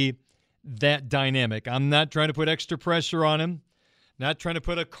could be that dynamic. I'm not trying to put extra pressure on him, not trying to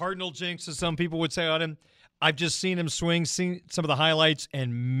put a Cardinal jinx, as some people would say, on him. I've just seen him swing, seen some of the highlights,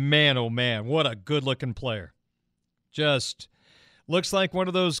 and man, oh man, what a good-looking player. Just looks like one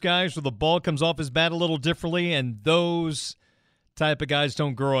of those guys where the ball comes off his bat a little differently, and those type of guys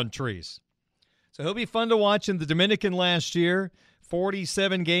don't grow on trees. So he'll be fun to watch. In the Dominican last year,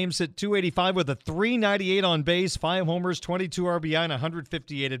 47 games, hit .285 with a .398 on base, 5 homers, 22 RBI, and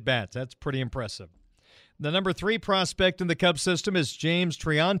 158 at-bats. That's pretty impressive. The number 3 prospect in the Cubs system is James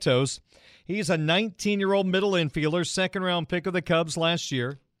Triantos. He's a 19-year-old middle infielder, second-round pick of the Cubs last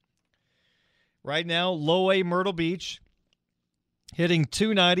year. Right now, low A Myrtle Beach, hitting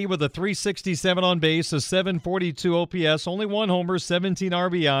 .290 with a .367 on base, a .742 OPS, only 1 homer, 17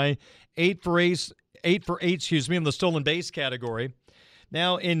 RBI, 8 for 8 in the stolen base category.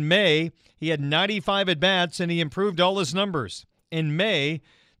 Now, in May, he had 95 at-bats, and he improved all his numbers. In May,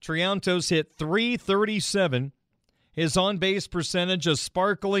 Triantos hit .337. His on-base percentage a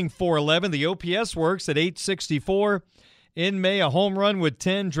sparkling .411. The OPS works at .864. In May, a home run with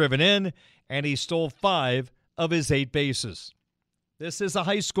 10 driven in, and he stole 5 of his 8 bases. This is a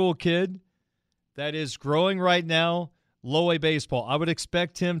high school kid that is growing right now, low A baseball. I would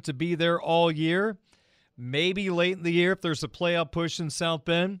expect him to be there all year. Maybe late in the year, if there's a playoff push in South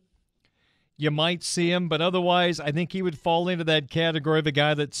Bend, you might see him, but otherwise I think he would fall into that category of a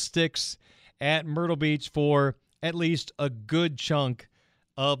guy that sticks at Myrtle Beach for at least a good chunk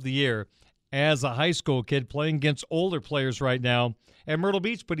of the year as a high school kid playing against older players right now at Myrtle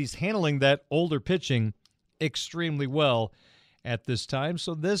Beach, but he's handling that older pitching extremely well at this time.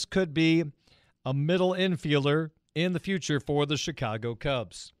 So this could be a middle infielder in the future for the Chicago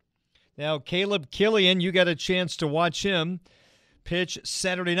Cubs. Now, Caleb Killian, you got a chance to watch him pitch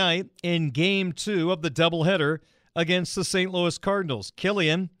Saturday night in Game 2 of the doubleheader against the St. Louis Cardinals.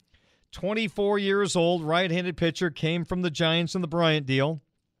 Killian, 24 years old, right-handed pitcher, came from the Giants in the Bryant deal.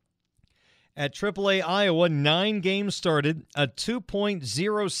 At AAA Iowa, 9 games started, a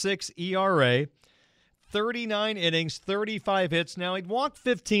 2.06 ERA, 39 innings, 35 hits. Now, he'd walked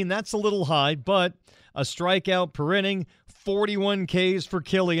 15. That's a little high, but a strikeout per inning, 41 Ks for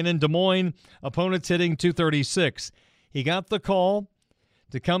Killian in Des Moines, opponents hitting .236. He got the call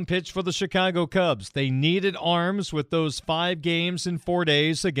to come pitch for the Chicago Cubs. They needed arms with those 5 games in 4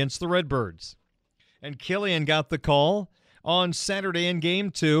 days against the Redbirds. And Killian got the call on Saturday in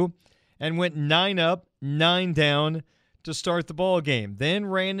Game 2 and went 9 up, 9 down to start the ball game. Then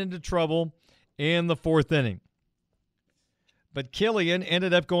ran into trouble in the 4th inning. But Killian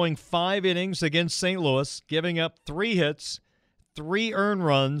ended up going 5 innings against St. Louis, giving up 3 hits, 3 earned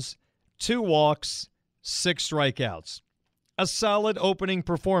runs, 2 walks, 6 strikeouts. A solid opening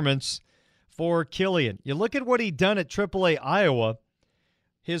performance for Killian. You look at what he'd done at AAA Iowa.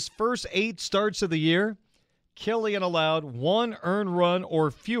 His first 8 starts of the year, Killian allowed 1 earned run or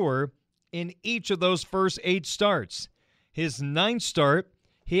fewer in each of those first 8 starts. His 9th start,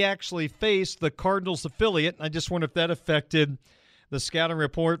 he actually faced the Cardinals affiliate. I just wonder if that affected the scouting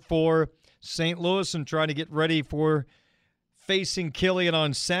report for St. Louis and trying to get ready for facing Killian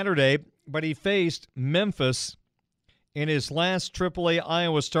on Saturday. But he faced Memphis in his last AAA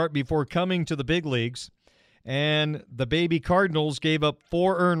Iowa start before coming to the big leagues. And the baby Cardinals gave up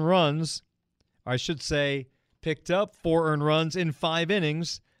 4 earned runs. I should say picked up 4 earned runs in 5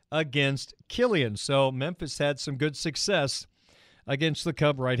 innings against Killian. So Memphis had some good success against the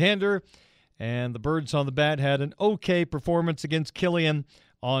Cub right-hander. And the Birds on the bat had an okay performance against Killian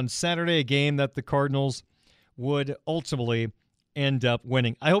on Saturday, a game that the Cardinals would ultimately end up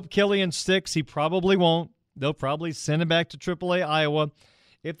winning. I hope Killian sticks. He probably won't. They'll probably send him back to AAA Iowa.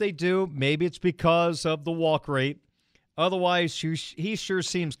 If they do, maybe it's because of the walk rate. Otherwise, he sure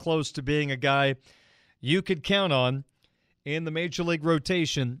seems close to being a guy you could count on in the Major League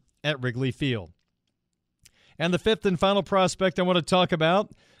rotation at Wrigley Field. And the 5th and final prospect I want to talk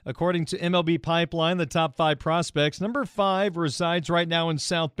about, according to MLB Pipeline, the top 5 prospects. Number 5 resides right now in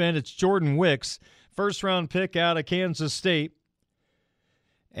South Bend. It's Jordan Wicks, first-round pick out of Kansas State.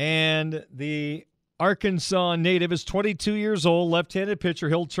 And the Arkansas native is 22 years old, left-handed pitcher.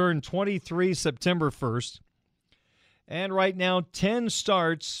 He'll turn 23 September 1st. And right now, 10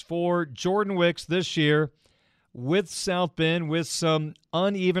 starts for Jordan Wicks this year with South Bend with some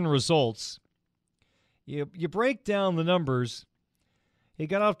uneven results. You break down the numbers. He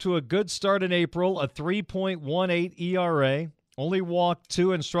got off to a good start in April, a 3.18 ERA. Only walked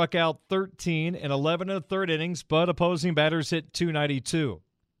 2 and struck out 13 in 11 1/3 innings, but opposing batters hit .292.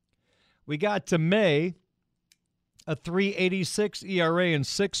 We got to May, a 3.86 ERA in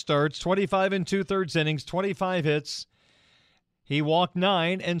 6 starts, 25 2/3 innings, 25 hits. He walked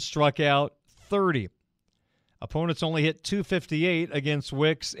 9 and struck out 30. Opponents only hit .258 against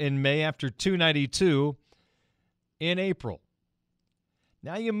Wicks in May after .292 in April.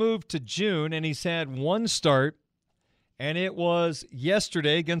 Now you move to June, and he's had 1 start, and it was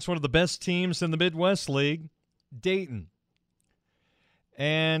yesterday against one of the best teams in the Midwest League, Dayton.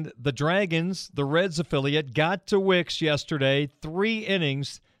 And the Dragons, the Reds affiliate, got to Wicks yesterday, 3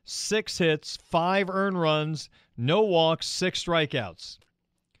 innings, 6 hits, 5 earned runs, no walks, 6 strikeouts.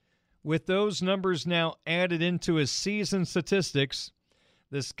 With those numbers now added into his season statistics,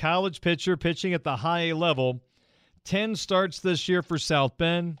 this college pitcher pitching at the high A level, 10 starts this year for South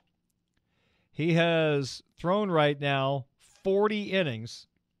Bend. He has thrown right now 40 innings.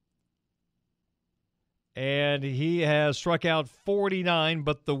 And he has struck out 49,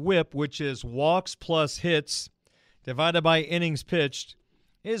 but the whip, which is walks plus hits divided by innings pitched,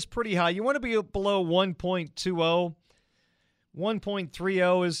 is pretty high. You want to be below 1.20.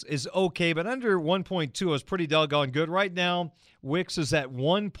 1.30 is okay, but under 1.20 is pretty doggone good. Right now, Wicks is at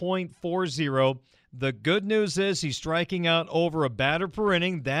 1.40. The good news is he's striking out over a batter per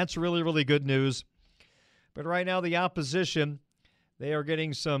inning. That's really, really good news. But right now, the opposition, they are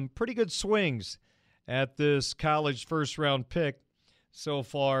getting some pretty good swings at this college first-round pick so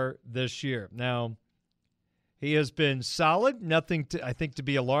far this year. Now, he has been solid, nothing to, I think, to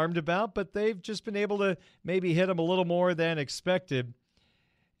be alarmed about, but they've just been able to maybe hit him a little more than expected.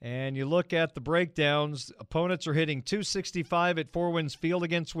 And you look at the breakdowns, opponents are hitting .265 at Four Winds Field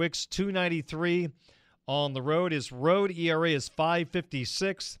against Wicks, .293 on the road. His road ERA is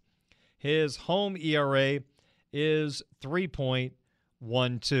 .556. His home ERA is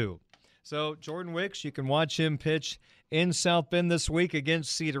 3.12. So Jordan Wicks, you can watch him pitch in South Bend this week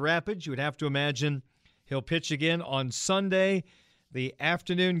against Cedar Rapids. You would have to imagine he'll pitch again on Sunday, the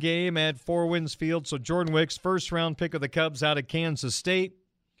afternoon game at Four Winds Field. So Jordan Wicks, first-round pick of the Cubs out of Kansas State,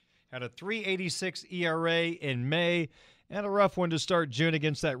 had a 3.86 ERA in May, and a rough one to start June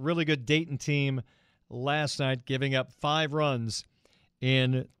against that really good Dayton team last night, giving up 5 runs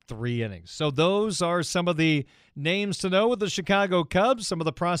in 3 innings. So those are some of the names to know with the Chicago Cubs, some of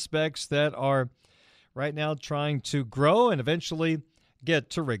the prospects that are right now trying to grow and eventually get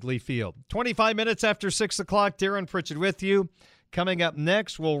to Wrigley Field. 25 minutes after 6 o'clock, Darren Pritchett with you. Coming up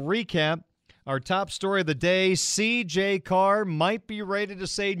next, we'll recap our top story of the day. C.J. Carr might be ready to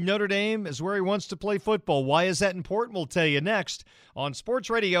say Notre Dame is where he wants to play football. Why is that important? We'll tell you next on Sports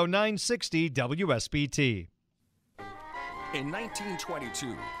Radio 960 WSBT. In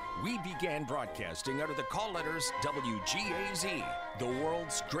 1922, we began broadcasting under the call letters WGAZ, the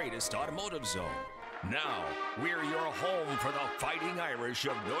world's greatest automotive zone. Now, we're your home for the Fighting Irish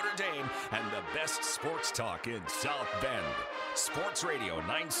of Notre Dame and the best sports talk in South Bend. Sports Radio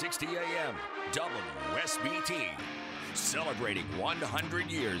 960 AM, WSBT. Celebrating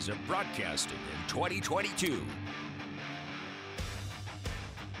 100 years of broadcasting in 2022.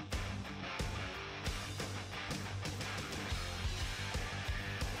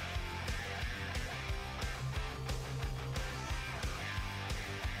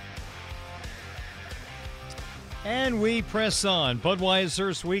 And we press on.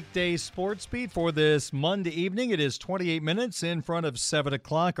 Budweiser's weekday sports beat for this Monday evening. It is 28 minutes in front of 7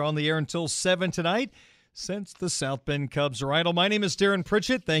 o'clock, on the air until 7 tonight, since the South Bend Cubs are idle. My name is Darren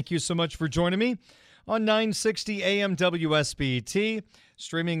Pritchett. Thank you so much for joining me on 960 AM WSBT,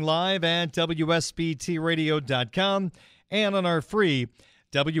 streaming live at WSBTradio.com and on our free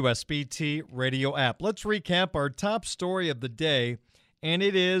WSBT radio app. Let's recap our top story of the day, and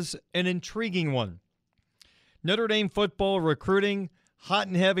it is an intriguing one. Notre Dame football recruiting, hot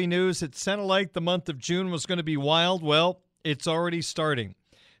and heavy news. It sounded like the month of June was going to be wild. Well, it's already starting.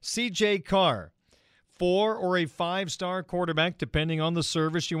 C.J. Carr, 4 or a 5-star quarterback, depending on the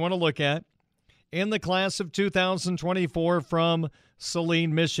service you want to look at, in the class of 2024 from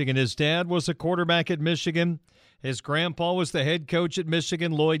Saline, Michigan. His dad was a quarterback at Michigan. His grandpa was the head coach at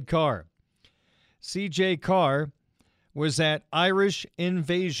Michigan, Lloyd Carr. C.J. Carr was at Irish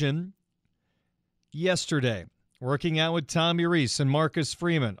Invasion yesterday, working out with Tommy Reese and Marcus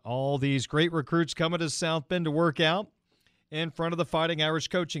Freeman. All these great recruits coming to South Bend to work out in front of the Fighting Irish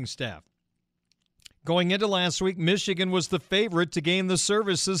coaching staff. Going into last week, Michigan was the favorite to gain the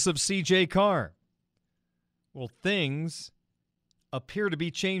services of C.J. Carr. Well, things appear to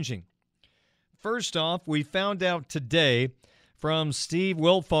be changing. First off, we found out today from Steve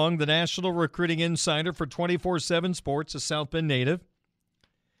Wilfong, the national recruiting insider for 24/7 Sports, a South Bend native.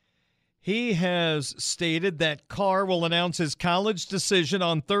 He has stated that Carr will announce his college decision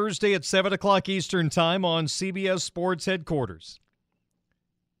on Thursday at 7 o'clock Eastern Time on CBS Sports headquarters.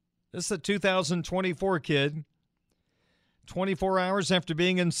 This is a 2024 kid. 24 hours after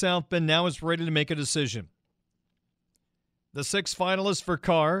being in South Bend, now is ready to make a decision. The 6 finalists for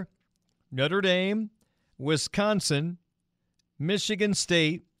Carr: Notre Dame, Wisconsin, Michigan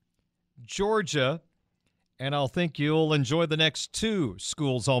State, Georgia, and I'll think you'll enjoy the next 2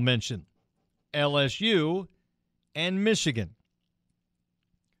 schools I'll mention: LSU and Michigan.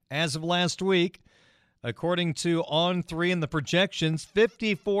 As of last week, according to On3 and the projections,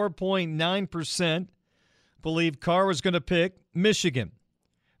 54.9% believe Carr was going to pick Michigan.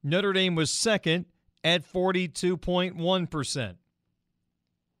 Notre Dame was second at 42.1%.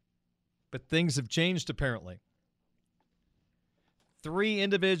 But things have changed apparently. 3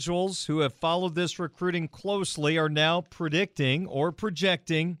 individuals who have followed this recruiting closely are now predicting or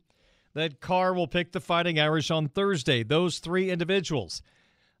projecting that Carr will pick the Fighting Irish on Thursday. Those 3 individuals: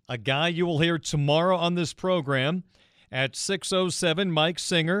 a guy you will hear tomorrow on this program at 6:07, Mike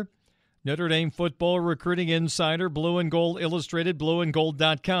Singer, Notre Dame football recruiting insider, Blue and Gold Illustrated,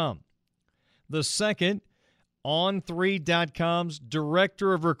 blueandgold.com. The second, On3.com's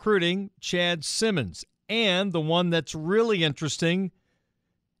director of recruiting, Chad Simmons. And the one that's really interesting,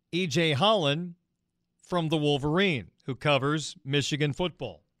 E.J. Holland from the Wolverine, who covers Michigan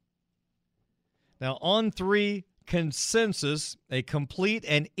football. Now, On3 consensus, a complete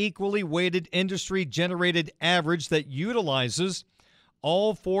and equally weighted industry-generated average that utilizes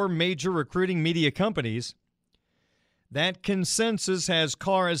all 4 major recruiting media companies. That consensus has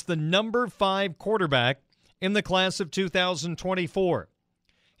Carr as the number 5 quarterback in the class of 2024.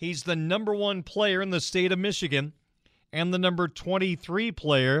 He's the number 1 player in the state of Michigan and the number 23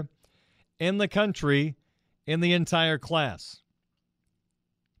 player in the country in the entire class.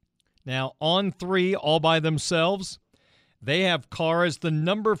 Now, On3, all by themselves, they have Carr as the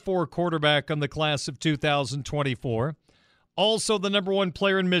number 4 quarterback in the class of 2024. Also the number 1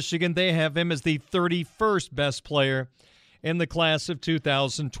 player in Michigan, they have him as the 31st best player in the class of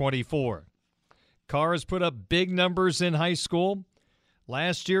 2024. Carr has put up big numbers in high school.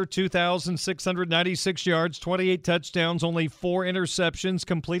 Last year, 2,696 yards, 28 touchdowns, only 4 interceptions,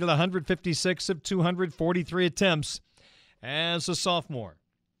 completed 156 of 243 attempts as a sophomore.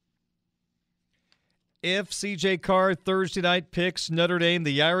 If C.J. Carr Thursday night picks Notre Dame,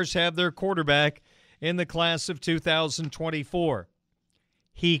 the Irish have their quarterback in the class of 2024.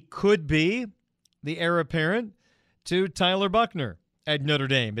 He could be the heir apparent to Tyler Buchner at Notre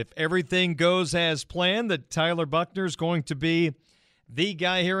Dame. If everything goes as planned, that Tyler Buchner is going to be the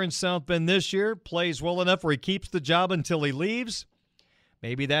guy here in South Bend this year, plays well enough where he keeps the job until he leaves,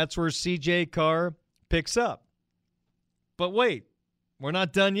 maybe that's where C.J. Carr picks up. But wait, we're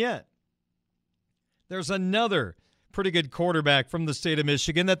not done yet. There's another pretty good quarterback from the state of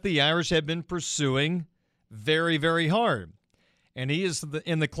Michigan that the Irish have been pursuing very, very hard. And he is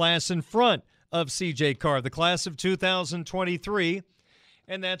in the class in front of C.J. Carr, the class of 2023,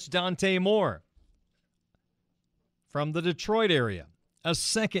 and that's Dante Moore from the Detroit area, a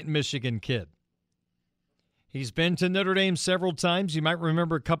second Michigan kid. He's been to Notre Dame several times. You might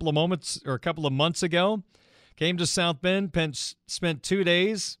remember a couple of months ago, came to South Bend, spent 2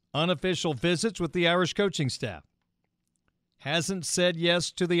 days, unofficial visits with the Irish coaching staff. hasn't said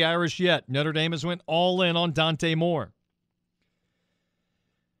yes to the Irish yet. Notre Dame has went all in on Dante Moore.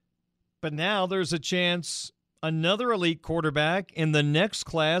 But now there's a chance another elite quarterback in the next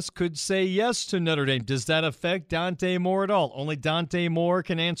class could say yes to Notre Dame. Does that affect Dante Moore at all? Only Dante Moore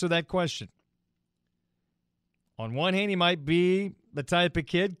can answer that question. On one hand, he might be the type of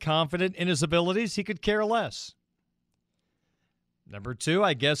kid confident in his abilities. He could care less. Number two,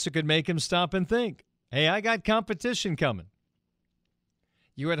 I guess it could make him stop and think, hey, I got competition coming.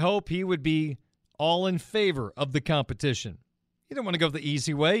 You would hope he would be all in favor of the competition. You don't want to go the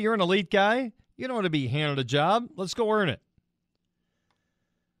easy way. You're an elite guy. You don't want to be handed a job. Let's go earn it.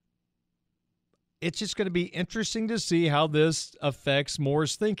 It's just going to be interesting to see how this affects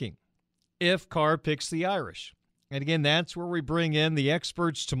Moore's thinking if Carr picks the Irish. And again, that's where we bring in the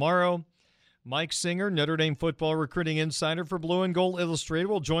experts tomorrow. Mike Singer, Notre Dame football recruiting insider for Blue and Gold Illustrated,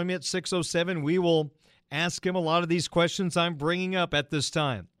 will join me at 6:07. We will ask him a lot of these questions I'm bringing up at this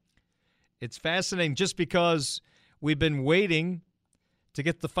time. It's fascinating just because we've been waiting to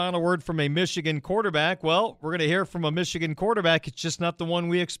get the final word from a Michigan quarterback. Well, we're going to hear from a Michigan quarterback. It's just not the one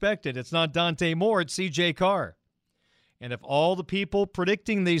we expected. It's not Dante Moore. It's C.J. Carr. And if all the people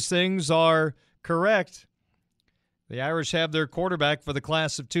predicting these things are correct, the Irish have their quarterback for the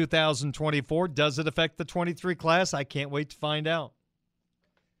class of 2024. Does it affect the 23 class? I can't wait to find out.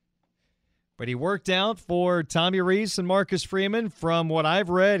 But he worked out for Tommy Rees and Marcus Freeman. From what I've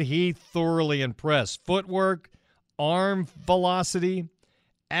read, he thoroughly impressed. Footwork, arm velocity,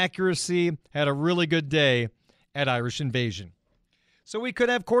 accuracy, had a really good day at Irish Invasion. So we could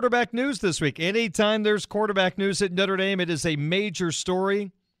have quarterback news this week. Anytime there's quarterback news at Notre Dame, it is a major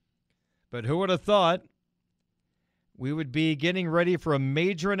story. But who would have thought we would be getting ready for a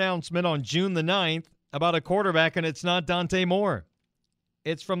major announcement on June the 9th about a quarterback, and it's not Dante Moore.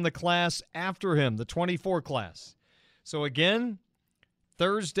 It's from the class after him, the 24 class. So again,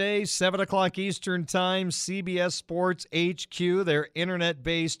 Thursday, 7 o'clock Eastern Time, CBS Sports HQ, their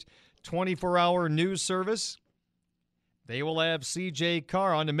internet-based 24-hour news service. They will have C.J.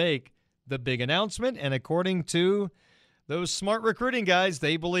 Carr on to make the big announcement, and according to those smart recruiting guys,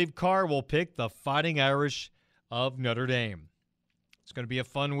 they believe Carr will pick the Fighting Irish of Notre Dame. It's going to be a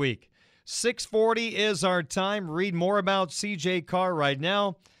fun week. 6:40 is our time. Read more about C.J. Carr right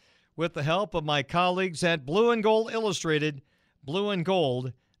now with the help of my colleagues at Blue and Gold Illustrated,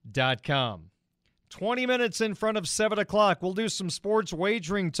 blueandgold.com. 20 minutes in front of 7 o'clock. We'll do some sports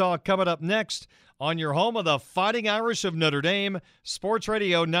wagering talk coming up next on your home of the Fighting Irish of Notre Dame, Sports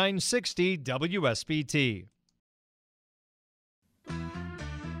Radio 960 WSBT.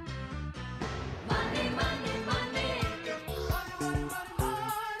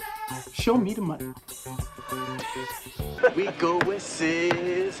 Show me the money. We go with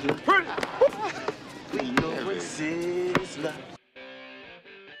Sizzler. We go with Sizzler.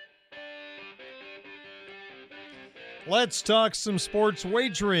 Let's talk some sports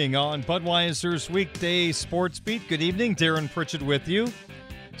wagering on Budweiser's weekday sports beat. Good evening, Darren Pritchett with you.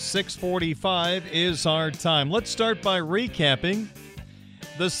 6:45 is our time. Let's start by recapping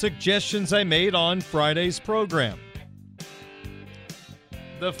the suggestions I made on Friday's program.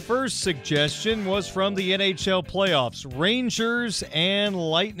 The first suggestion was from the NHL playoffs, Rangers and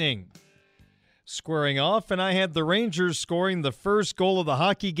Lightning squaring off, and I had the Rangers scoring the first goal of the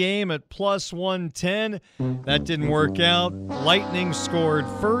hockey game at plus 110. That didn't work out. Lightning scored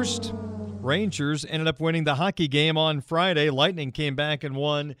first. Rangers ended up winning the hockey game on Friday. Lightning came back and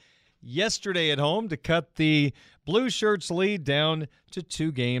won yesterday at home to cut the Blue Shirts lead down to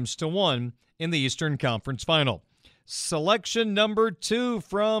 2-1 in the Eastern Conference Final. Selection number 2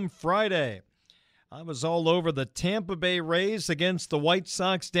 from Friday. I was all over the Tampa Bay Rays against the White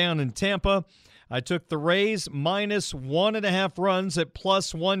Sox down in Tampa. I took the Rays minus 1.5 runs at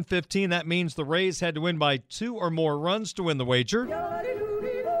plus 115. That means the Rays had to win by 2 or more runs to win the wager.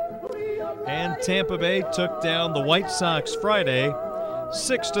 And Tampa Bay took down the White Sox Friday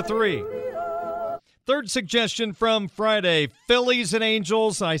 6-3. Third suggestion from Friday, Phillies and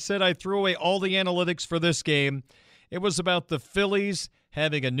Angels. I said I threw away all the analytics for this game. It was about the Phillies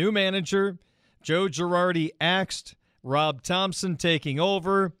having a new manager, Joe Girardi axed, Rob Thompson taking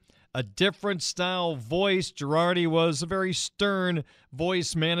over, a different style voice. Girardi was a very stern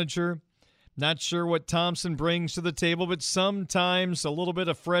voice manager. Not sure what Thompson brings to the table, but sometimes a little bit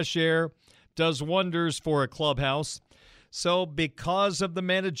of fresh air does wonders for a clubhouse. So because of the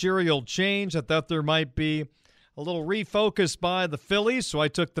managerial change, I thought there might be a little refocus by the Phillies, so I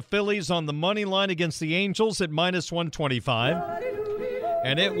took the Phillies on the money line against the Angels at minus 125,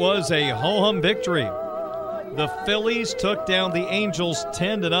 and it was a ho-hum victory. The Phillies took down the Angels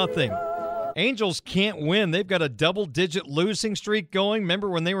 10-0. Angels can't win. They've got a double-digit losing streak going. Remember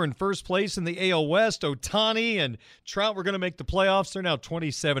when they were in first place in the AL West? Ohtani and Trout were going to make the playoffs. They're now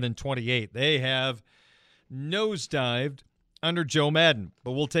 27-28. They have nosedived under Joe Madden,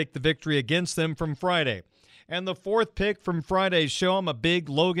 but we'll take the victory against them from Friday. And the fourth pick from Friday's show, I'm a big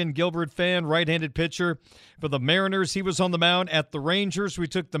Logan Gilbert fan, right-handed pitcher for the Mariners. He was on the mound at the Rangers. We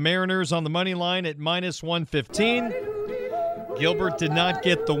took the Mariners on the money line at -115. Gilbert did not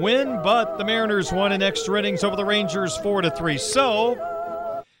get the win, but the Mariners won in extra innings over the Rangers 4-3. So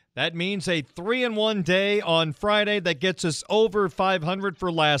that means a 3-1 day on Friday. That gets us over 500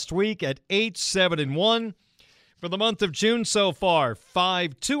 for last week at 8-7-1. For the month of June so far,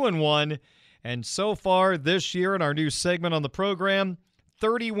 5-2-1. And so far this year in our new segment on the program,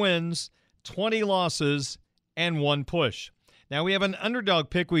 30 wins, 20 losses, and 1 push. Now we have an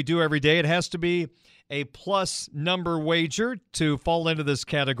underdog pick we do every day. It has to be a plus number wager to fall into this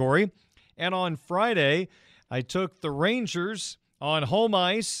category. And on Friday, I took the Rangers on home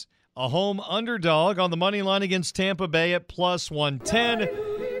ice, a home underdog on the money line against Tampa Bay at +110.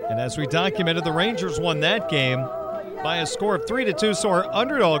 And as we documented, the Rangers won that game by a score of 3-2. So our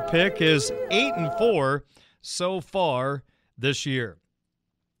underdog pick is 8-4 so far this year.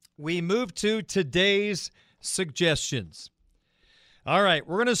 We move to today's suggestions. All right,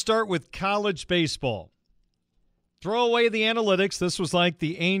 we're going to start with college baseball. Throw away the analytics. This was like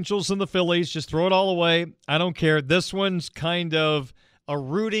the Angels and the Phillies. Just throw it all away. I don't care. This one's kind of a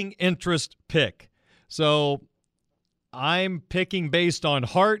rooting interest pick. So I'm picking based on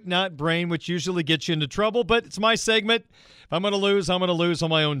heart, not brain, which usually gets you into trouble, but it's my segment. If I'm going to lose, I'm going to lose on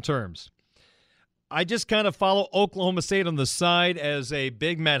my own terms. I just kind of follow Oklahoma State on the side as a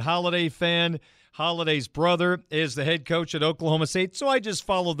big Matt Holliday fan. Holliday's brother is the head coach at Oklahoma State, so I just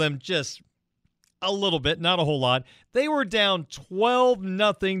follow them just a little bit, not a whole lot. They were down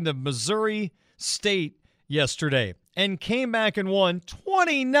 12-0 to Missouri State yesterday and came back and won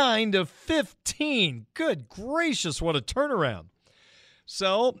 29-15. Good gracious, what a turnaround.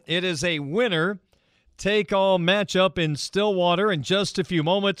 So it is a winner-take-all matchup in Stillwater. In just a few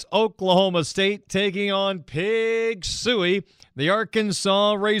moments, Oklahoma State taking on Pig Suey, the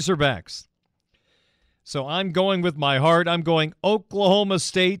Arkansas Razorbacks. So I'm going with my heart. I'm going Oklahoma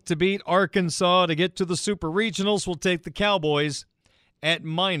State to beat Arkansas to get to the Super Regionals. We'll take the Cowboys at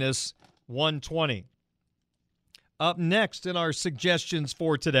 -120. Up next in our suggestions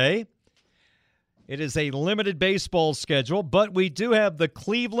for today, it is a limited baseball schedule, but we do have the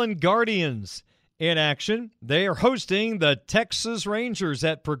Cleveland Guardians in action. They are hosting the Texas Rangers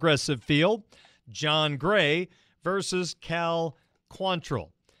at Progressive Field. John Gray versus Cal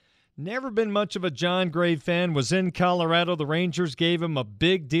Quantrill. Never been much of a John Gray fan. Was in Colorado. The Rangers gave him a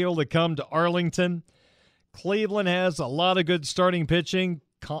big deal to come to Arlington. Cleveland has a lot of good starting pitching.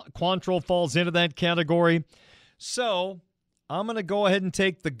 Quantrill falls into that category. So I'm going to go ahead and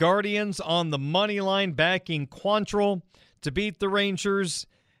take the Guardians on the money line, backing Quantrill to beat the Rangers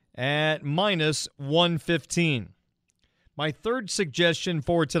at -115. My third suggestion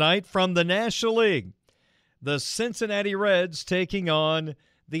for tonight from the National League, the Cincinnati Reds taking on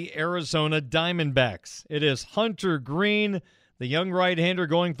the Arizona Diamondbacks. It is Hunter Green, the young right-hander,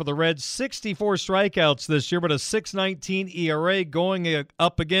 going for the Reds. 64 strikeouts this year, but a 6.19 ERA, going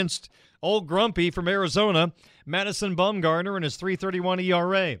up against Old Grumpy from Arizona, Madison Bumgarner, and his 3.31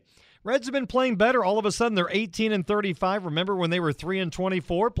 ERA. Reds have been playing better. All of a sudden, they're 18-35. Remember when they were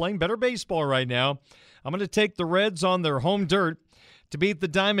 3-24? Playing better baseball right now. I'm going to take the Reds on their home dirt to beat the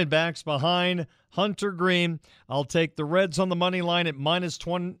Diamondbacks behind Hunter Green. I'll take the Reds on the money line at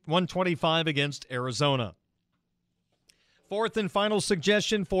 -125 against Arizona. Fourth and final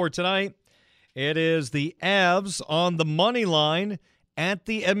suggestion for tonight, it is the Avs on the money line at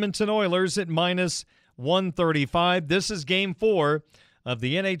the Edmonton Oilers at -135. This is Game 4 of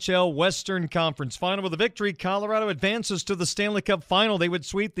the NHL Western Conference Final. With a victory, Colorado advances to the Stanley Cup Final. They would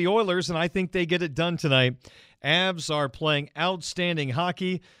sweep the Oilers, and I think they get it done tonight. Avs are playing outstanding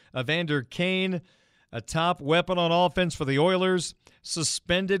hockey. Evander Kane, a top weapon on offense for the Oilers,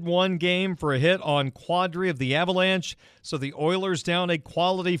 suspended one game for a hit on Quadri of the Avalanche. So the Oilers down a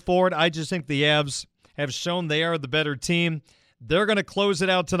quality forward. I just think the Avs have shown they are the better team. They're going to close it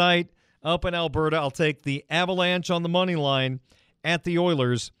out tonight up in Alberta. I'll take the Avalanche on the money line at the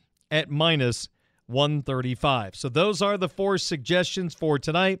Oilers at -135. So those are the four suggestions for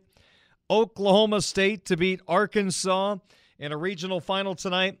tonight. Oklahoma State to beat Arkansas in a regional final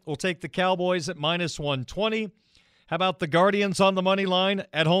tonight. We'll take the Cowboys at -120. How about the Guardians on the money line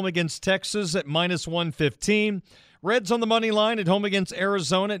at home against Texas at -115? Reds on the money line at home against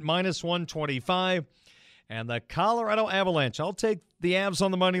Arizona at -125. And the Colorado Avalanche, I'll take the Avs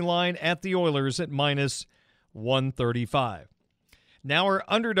on the money line at the Oilers at minus 135. Now our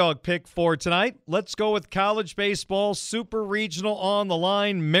underdog pick for tonight. Let's go with college baseball. Super Regional on the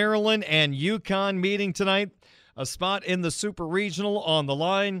line. Maryland and UConn meeting tonight. A spot in the Super Regional on the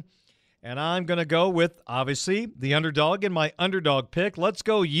line. And I'm going to go with, obviously, the underdog in my underdog pick. Let's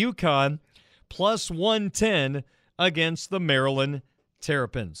go UConn plus 110 against the Maryland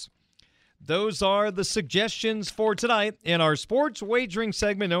Terrapins. Those are the suggestions for tonight in our sports wagering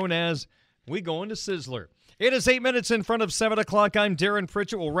segment known as We Going to Sizzler. It is 8 minutes in front of 7 o'clock. I'm Darren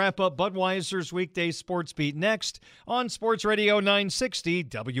Pritchett. We'll wrap up Budweiser's weekday sports beat next on Sports Radio 960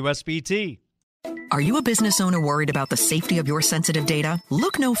 WSBT. Are you a business owner worried about the safety of your sensitive data?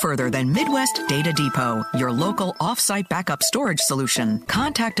 Look no further than Midwest Data Depot, your local off-site backup storage solution.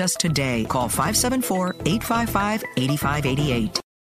 Contact us today. Call 574-855-8588.